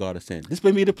obedient to what God is saying. This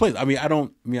may be the place. I'm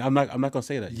not gonna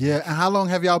say that. Yeah. And how long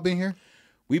have y'all been here?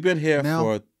 We've been here Now?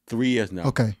 for 3 years now.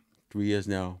 Okay. 3 years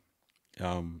now.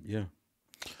 Yeah.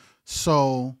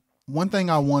 So one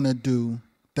thing I want to do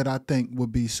that I think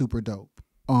would be super dope.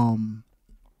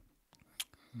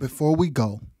 Before we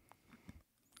go,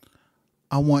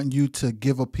 I want you to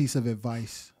give a piece of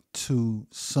advice to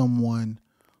someone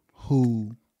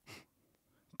who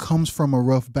comes from a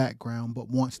rough background but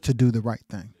wants to do the right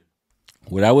thing.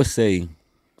 What I would say,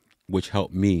 which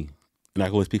helped me, and I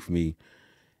can only speak for me,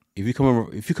 if you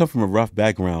come from a rough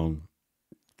background,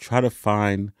 try to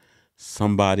find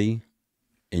somebody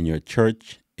in your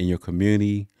church, in your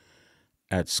community,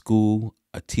 at school,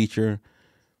 a teacher.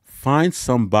 Find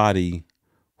somebody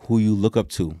who you look up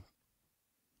to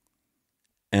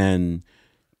and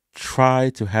try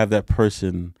to have that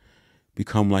person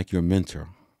become like your mentor.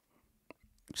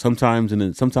 Sometimes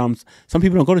some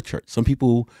people don't go to church. Some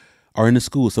people are in the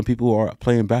school. Some people are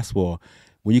playing basketball.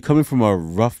 When you're coming from a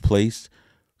rough place,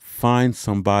 find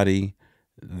somebody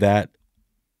that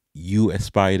you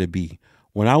aspire to be.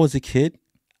 When I was a kid,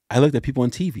 I looked at people on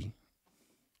TV.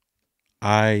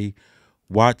 I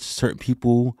watch certain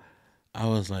people, I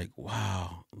was like,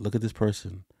 wow, look at this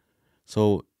person.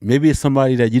 So maybe it's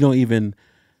somebody that you don't even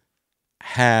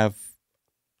have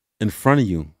in front of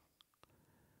you.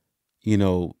 You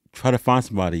know, try to find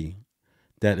somebody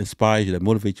that inspires you, that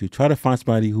motivates you. Try to find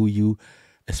somebody who you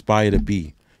aspire to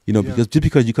be. You know, because just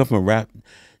because you come from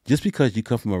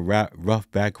a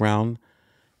rough background,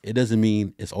 it doesn't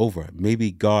mean it's over.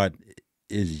 Maybe God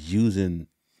is using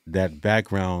that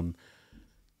background,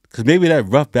 because maybe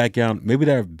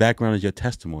that background is your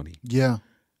testimony. Yeah.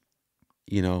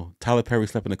 You know, Tyler Perry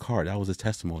slept in the car. That was his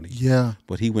testimony. Yeah.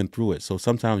 But he went through it. So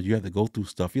sometimes you have to go through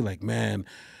stuff. You're like, man,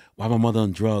 why my mother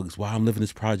on drugs? Why I'm living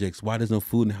this projects? Why there's no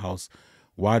food in the house?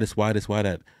 Why this? Why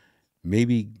that?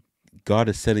 Maybe God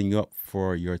is setting you up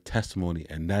for your testimony,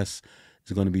 and that's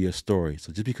going to be your story.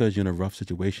 So just because you're in a rough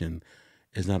situation,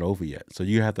 it's not over yet. So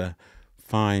you have to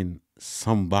find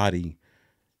somebody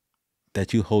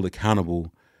that you hold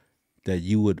accountable that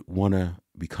you would want to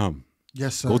become.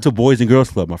 Yes, sir. Go to Boys and Girls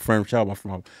Club. My friend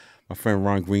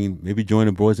Ron Green, maybe join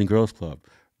the Boys and Girls Club.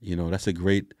 You know, that's a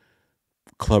great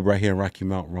club right here in Rocky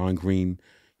Mount. Ron Green,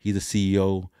 he's the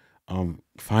CEO.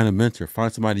 Find a mentor.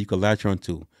 Find somebody you can latch on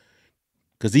to.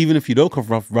 Because even if you don't come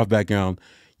from rough background,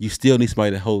 you still need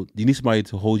somebody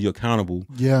to hold you accountable.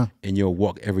 Yeah. In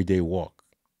your everyday walk.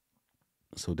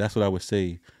 So that's what I would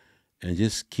say. And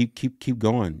just keep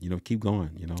going. You know, keep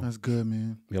going. You know, That's good,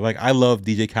 man. yeah, like I love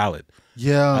DJ Khaled.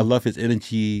 Yeah. I love his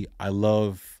energy.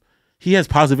 He has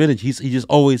positive energy. He's just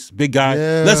always big guy.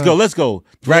 Yeah. Let's go.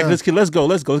 Drag Yeah. this kid. Let's go.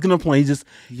 Let's get on a plane. He's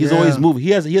Yeah. always moving.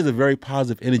 He has a very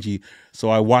positive energy. So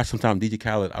I watch sometimes DJ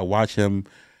Khaled. I watch him.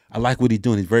 I like what he's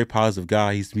doing. He's a very positive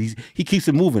guy. He keeps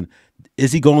it moving.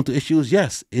 Is he going through issues?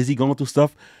 Yes. Is he going through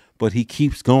stuff? But he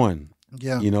keeps going.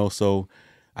 Yeah. You know, so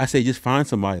I say just find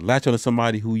somebody. Latch on to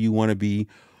somebody who you want to be,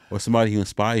 or somebody who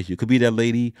inspires you. Could be that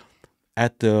lady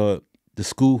at the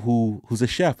school who's a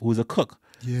chef, who's a cook.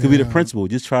 Yeah. Could be the principal.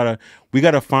 We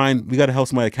gotta help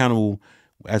somebody accountable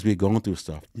as we're going through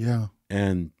stuff. Yeah.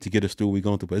 And to get us through what we're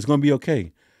going through. But it's gonna be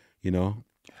okay. You know?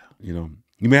 You know.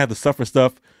 You may have to suffer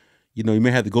stuff, you know, you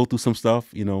may have to go through some stuff,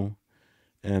 you know.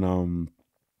 And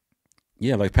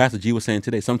yeah, like Pastor G was saying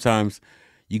today, sometimes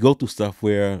you go through stuff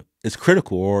where it's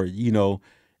critical, or, you know,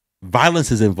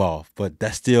 violence is involved, but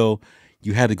that's still,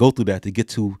 you had to go through that to get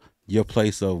to your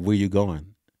place of where you're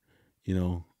going, you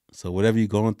know. So whatever you're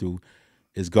going through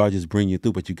is God just bringing you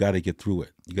through, but you got to get through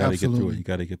it. You got to get through it. You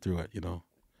got to get through it, you know.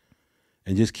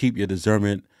 And just keep your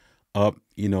discernment up,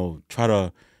 you know. Try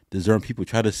to discern people.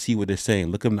 Try to see what they're saying.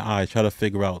 Look them in the eyes. Try to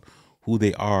figure out who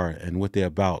they are and what they're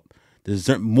about.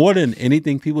 More than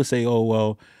anything, people say, oh,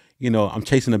 well, you know, I'm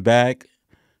chasing a bag.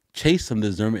 Chase some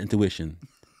discernment, intuition.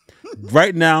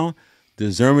 Right now,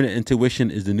 discernment and intuition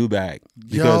is the new bag,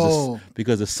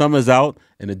 because the summer's out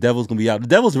and the devil's gonna be out. The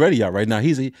devil's already out right now.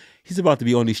 He's about to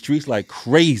be on these streets like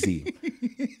crazy.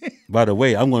 By the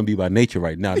way, I'm gonna be by nature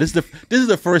right now. This is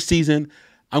the first season.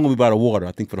 I'm gonna be by the water.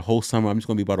 I think for the whole summer, I'm just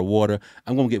gonna be by the water.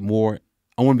 I'm gonna get more.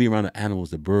 I want to be around the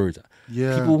animals, the birds.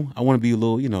 Yeah. People. I want to be a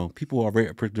little. You know, people are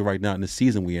very predictable right now in the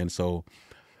season we're in. So.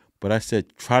 But I said,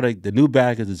 the new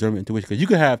bag is discernment, intuition,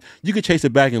 because you could chase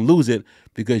a bag and lose it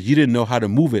because you didn't know how to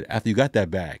move it after you got that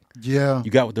bag. Yeah.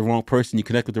 You got with the wrong person, you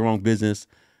connect with the wrong business,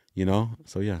 you know?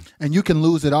 So, yeah. And you can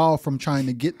lose it all from trying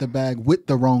to get the bag with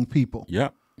the wrong people. Yeah.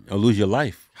 Or lose your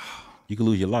life. You can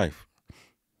lose your life,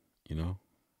 you know?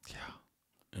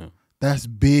 Yeah. That's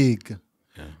big.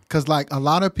 Yeah. Because, like, a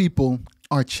lot of people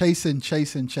are chasing.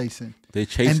 They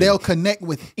chase, and they'll connect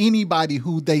with anybody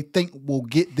who they think will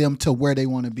get them to where they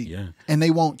want to be. Yeah. And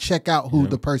they won't check out who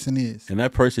the person is. And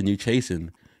that person you chasing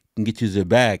can get you to the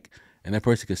bag, and that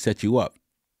person can set you up.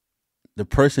 The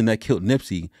person that killed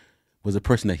Nipsey was the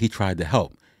person that he tried to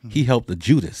help. Mm-hmm. He helped the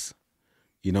Judas.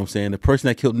 You know what I'm saying? The person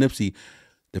that killed Nipsey,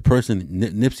 the person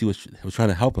Nipsey was trying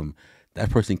to help him, that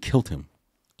person killed him.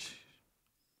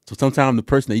 So sometimes the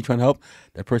person that you're trying to help,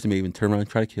 that person may even turn around and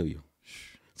try to kill you.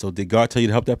 So did God tell you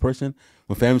to help that person?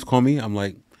 When families call me, I'm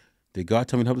like, did God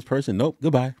tell me to help this person? Nope,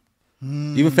 goodbye.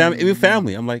 Even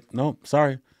family, I'm like, nope,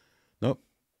 sorry. Nope,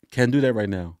 can't do that right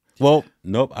now. Well,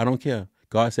 nope, I don't care.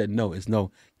 God said no, it's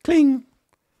no. Cling.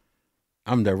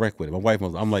 I'm direct with it. My wife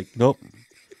was, I'm like, nope.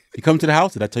 You come to the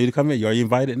house, did I tell you to come in? You already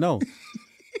invited? No.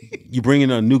 You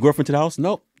bringing a new girlfriend to the house?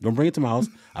 Nope, don't bring it to my house.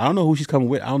 I don't know who she's coming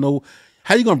with. I don't know.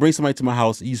 How you gonna bring somebody to my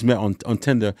house you just met on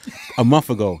Tinder a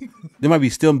month ago? They might be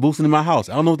still boosting in my house.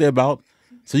 I don't know what they're about.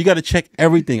 So you got to check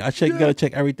everything. You got to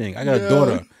check everything. I got a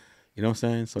daughter. You know what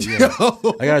I'm saying? So yeah,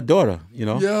 I got a daughter. You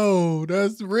know. Yo,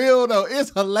 that's real though. It's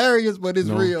hilarious, but it's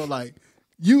real. Like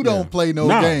you don't play no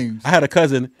games. I had a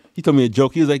cousin. He told me a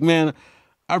joke. He was like, "Man,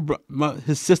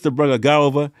 his sister brought a guy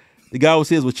over. The guy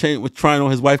overseas was trying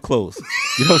on his wife's clothes.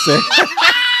 You know what I'm saying?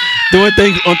 Doing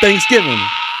things on Thanksgiving.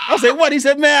 I was like, what? He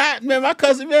said, man, my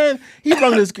cousin, man, he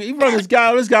brought this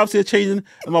guy upstairs changing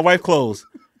my wife's clothes.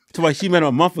 To like she met him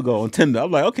a month ago on Tinder.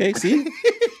 I'm like, okay, see?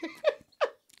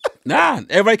 Nah,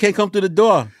 everybody can't come through the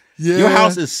door. Yeah. Your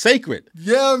house is sacred.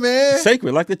 Yeah, man. It's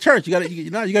sacred, like the church. You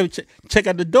gotta check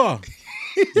out the door.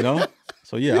 You know?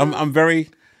 So yeah, I'm very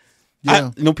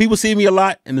people see me a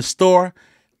lot in the store,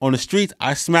 on the streets,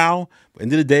 I smile. But at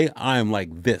the end of the day, I am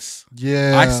like this.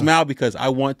 Yeah. I smile because I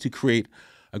want to create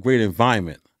a great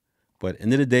environment. But at the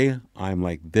end of the day, I'm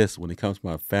like this when it comes to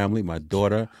my family, my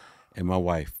daughter, and my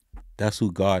wife. That's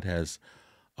who God has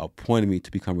appointed me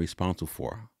to become responsible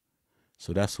for.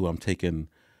 So that's who I'm taking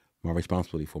my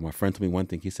responsibility for. My friend told me one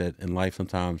thing. He said, in life,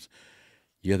 sometimes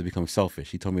you have to become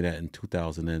selfish. He told me that in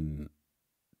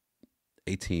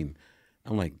 2018.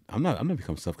 I'm like, I'm not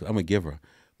becoming selfish. I'm a giver.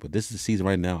 But this is the season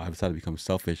right now. I've decided to become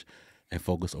selfish and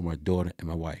focus on my daughter and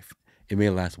my wife. It may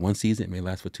last one season. It may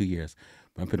last for 2 years.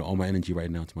 But I'm putting all my energy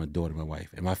right now to my daughter and my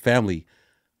wife. And my family,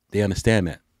 they understand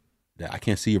that I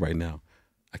can't see you right now.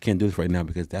 I can't do this right now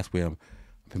because that's where I'm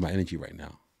putting my energy right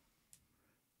now.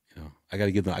 You know, I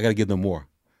gotta give them more.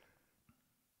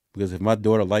 Because if my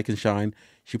daughter like and shine,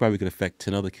 she probably could affect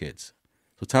 10 other kids.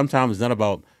 So sometimes it's not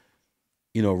about,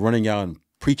 running out and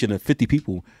preaching to 50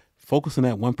 people. Focus on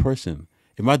that one person.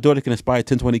 If my daughter can inspire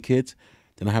 10, 20 kids,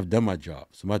 then I have done my job.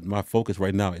 So my focus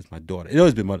right now is my daughter. It's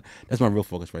always been that's my real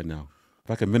focus right now.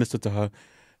 If I can minister to her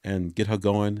and get her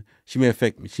going, she can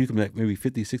affect maybe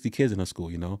 50, 60 kids in her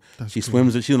school, She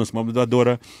swims, she's on a small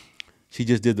daughter. She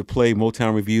just did the play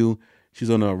Motown Review. She's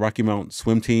on a Rocky Mount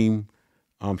swim team.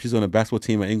 She's on a basketball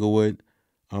team at Inglewood.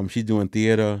 She's doing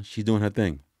theater. She's doing her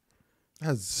thing.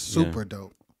 That's super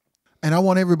dope. And I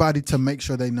want everybody to make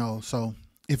sure they know. So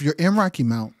if you're in Rocky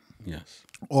Mount, yes,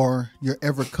 or you're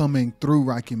ever coming through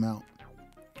Rocky Mount,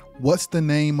 what's the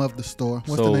name of the store?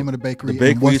 What's the name of the bakery? The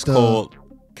bakery is called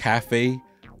Cafe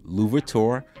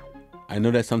Louverture. I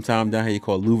know that sometime down here you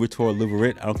call it Louverture,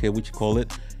 Louverit. I don't care what you call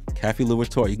it. Cafe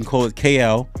Louverture. You can call it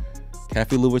KL.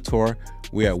 Cafe Louverture.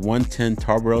 We're at 110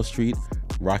 Tarboro Street,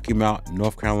 Rocky Mount,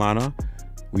 North Carolina.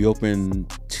 We open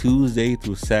Tuesday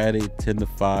through Saturday, 10 to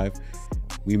 5.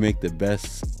 We make the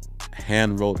best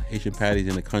hand-rolled Haitian patties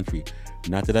in the country.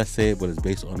 Not that I say it, but it's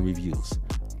based on reviews.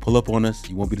 Pull up on us.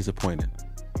 You won't be disappointed.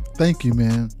 Thank you,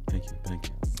 man. Thank you.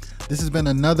 This has been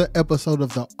another episode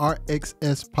of the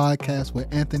RXS podcast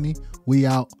with Anthony. We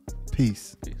out.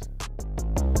 Peace. Peace.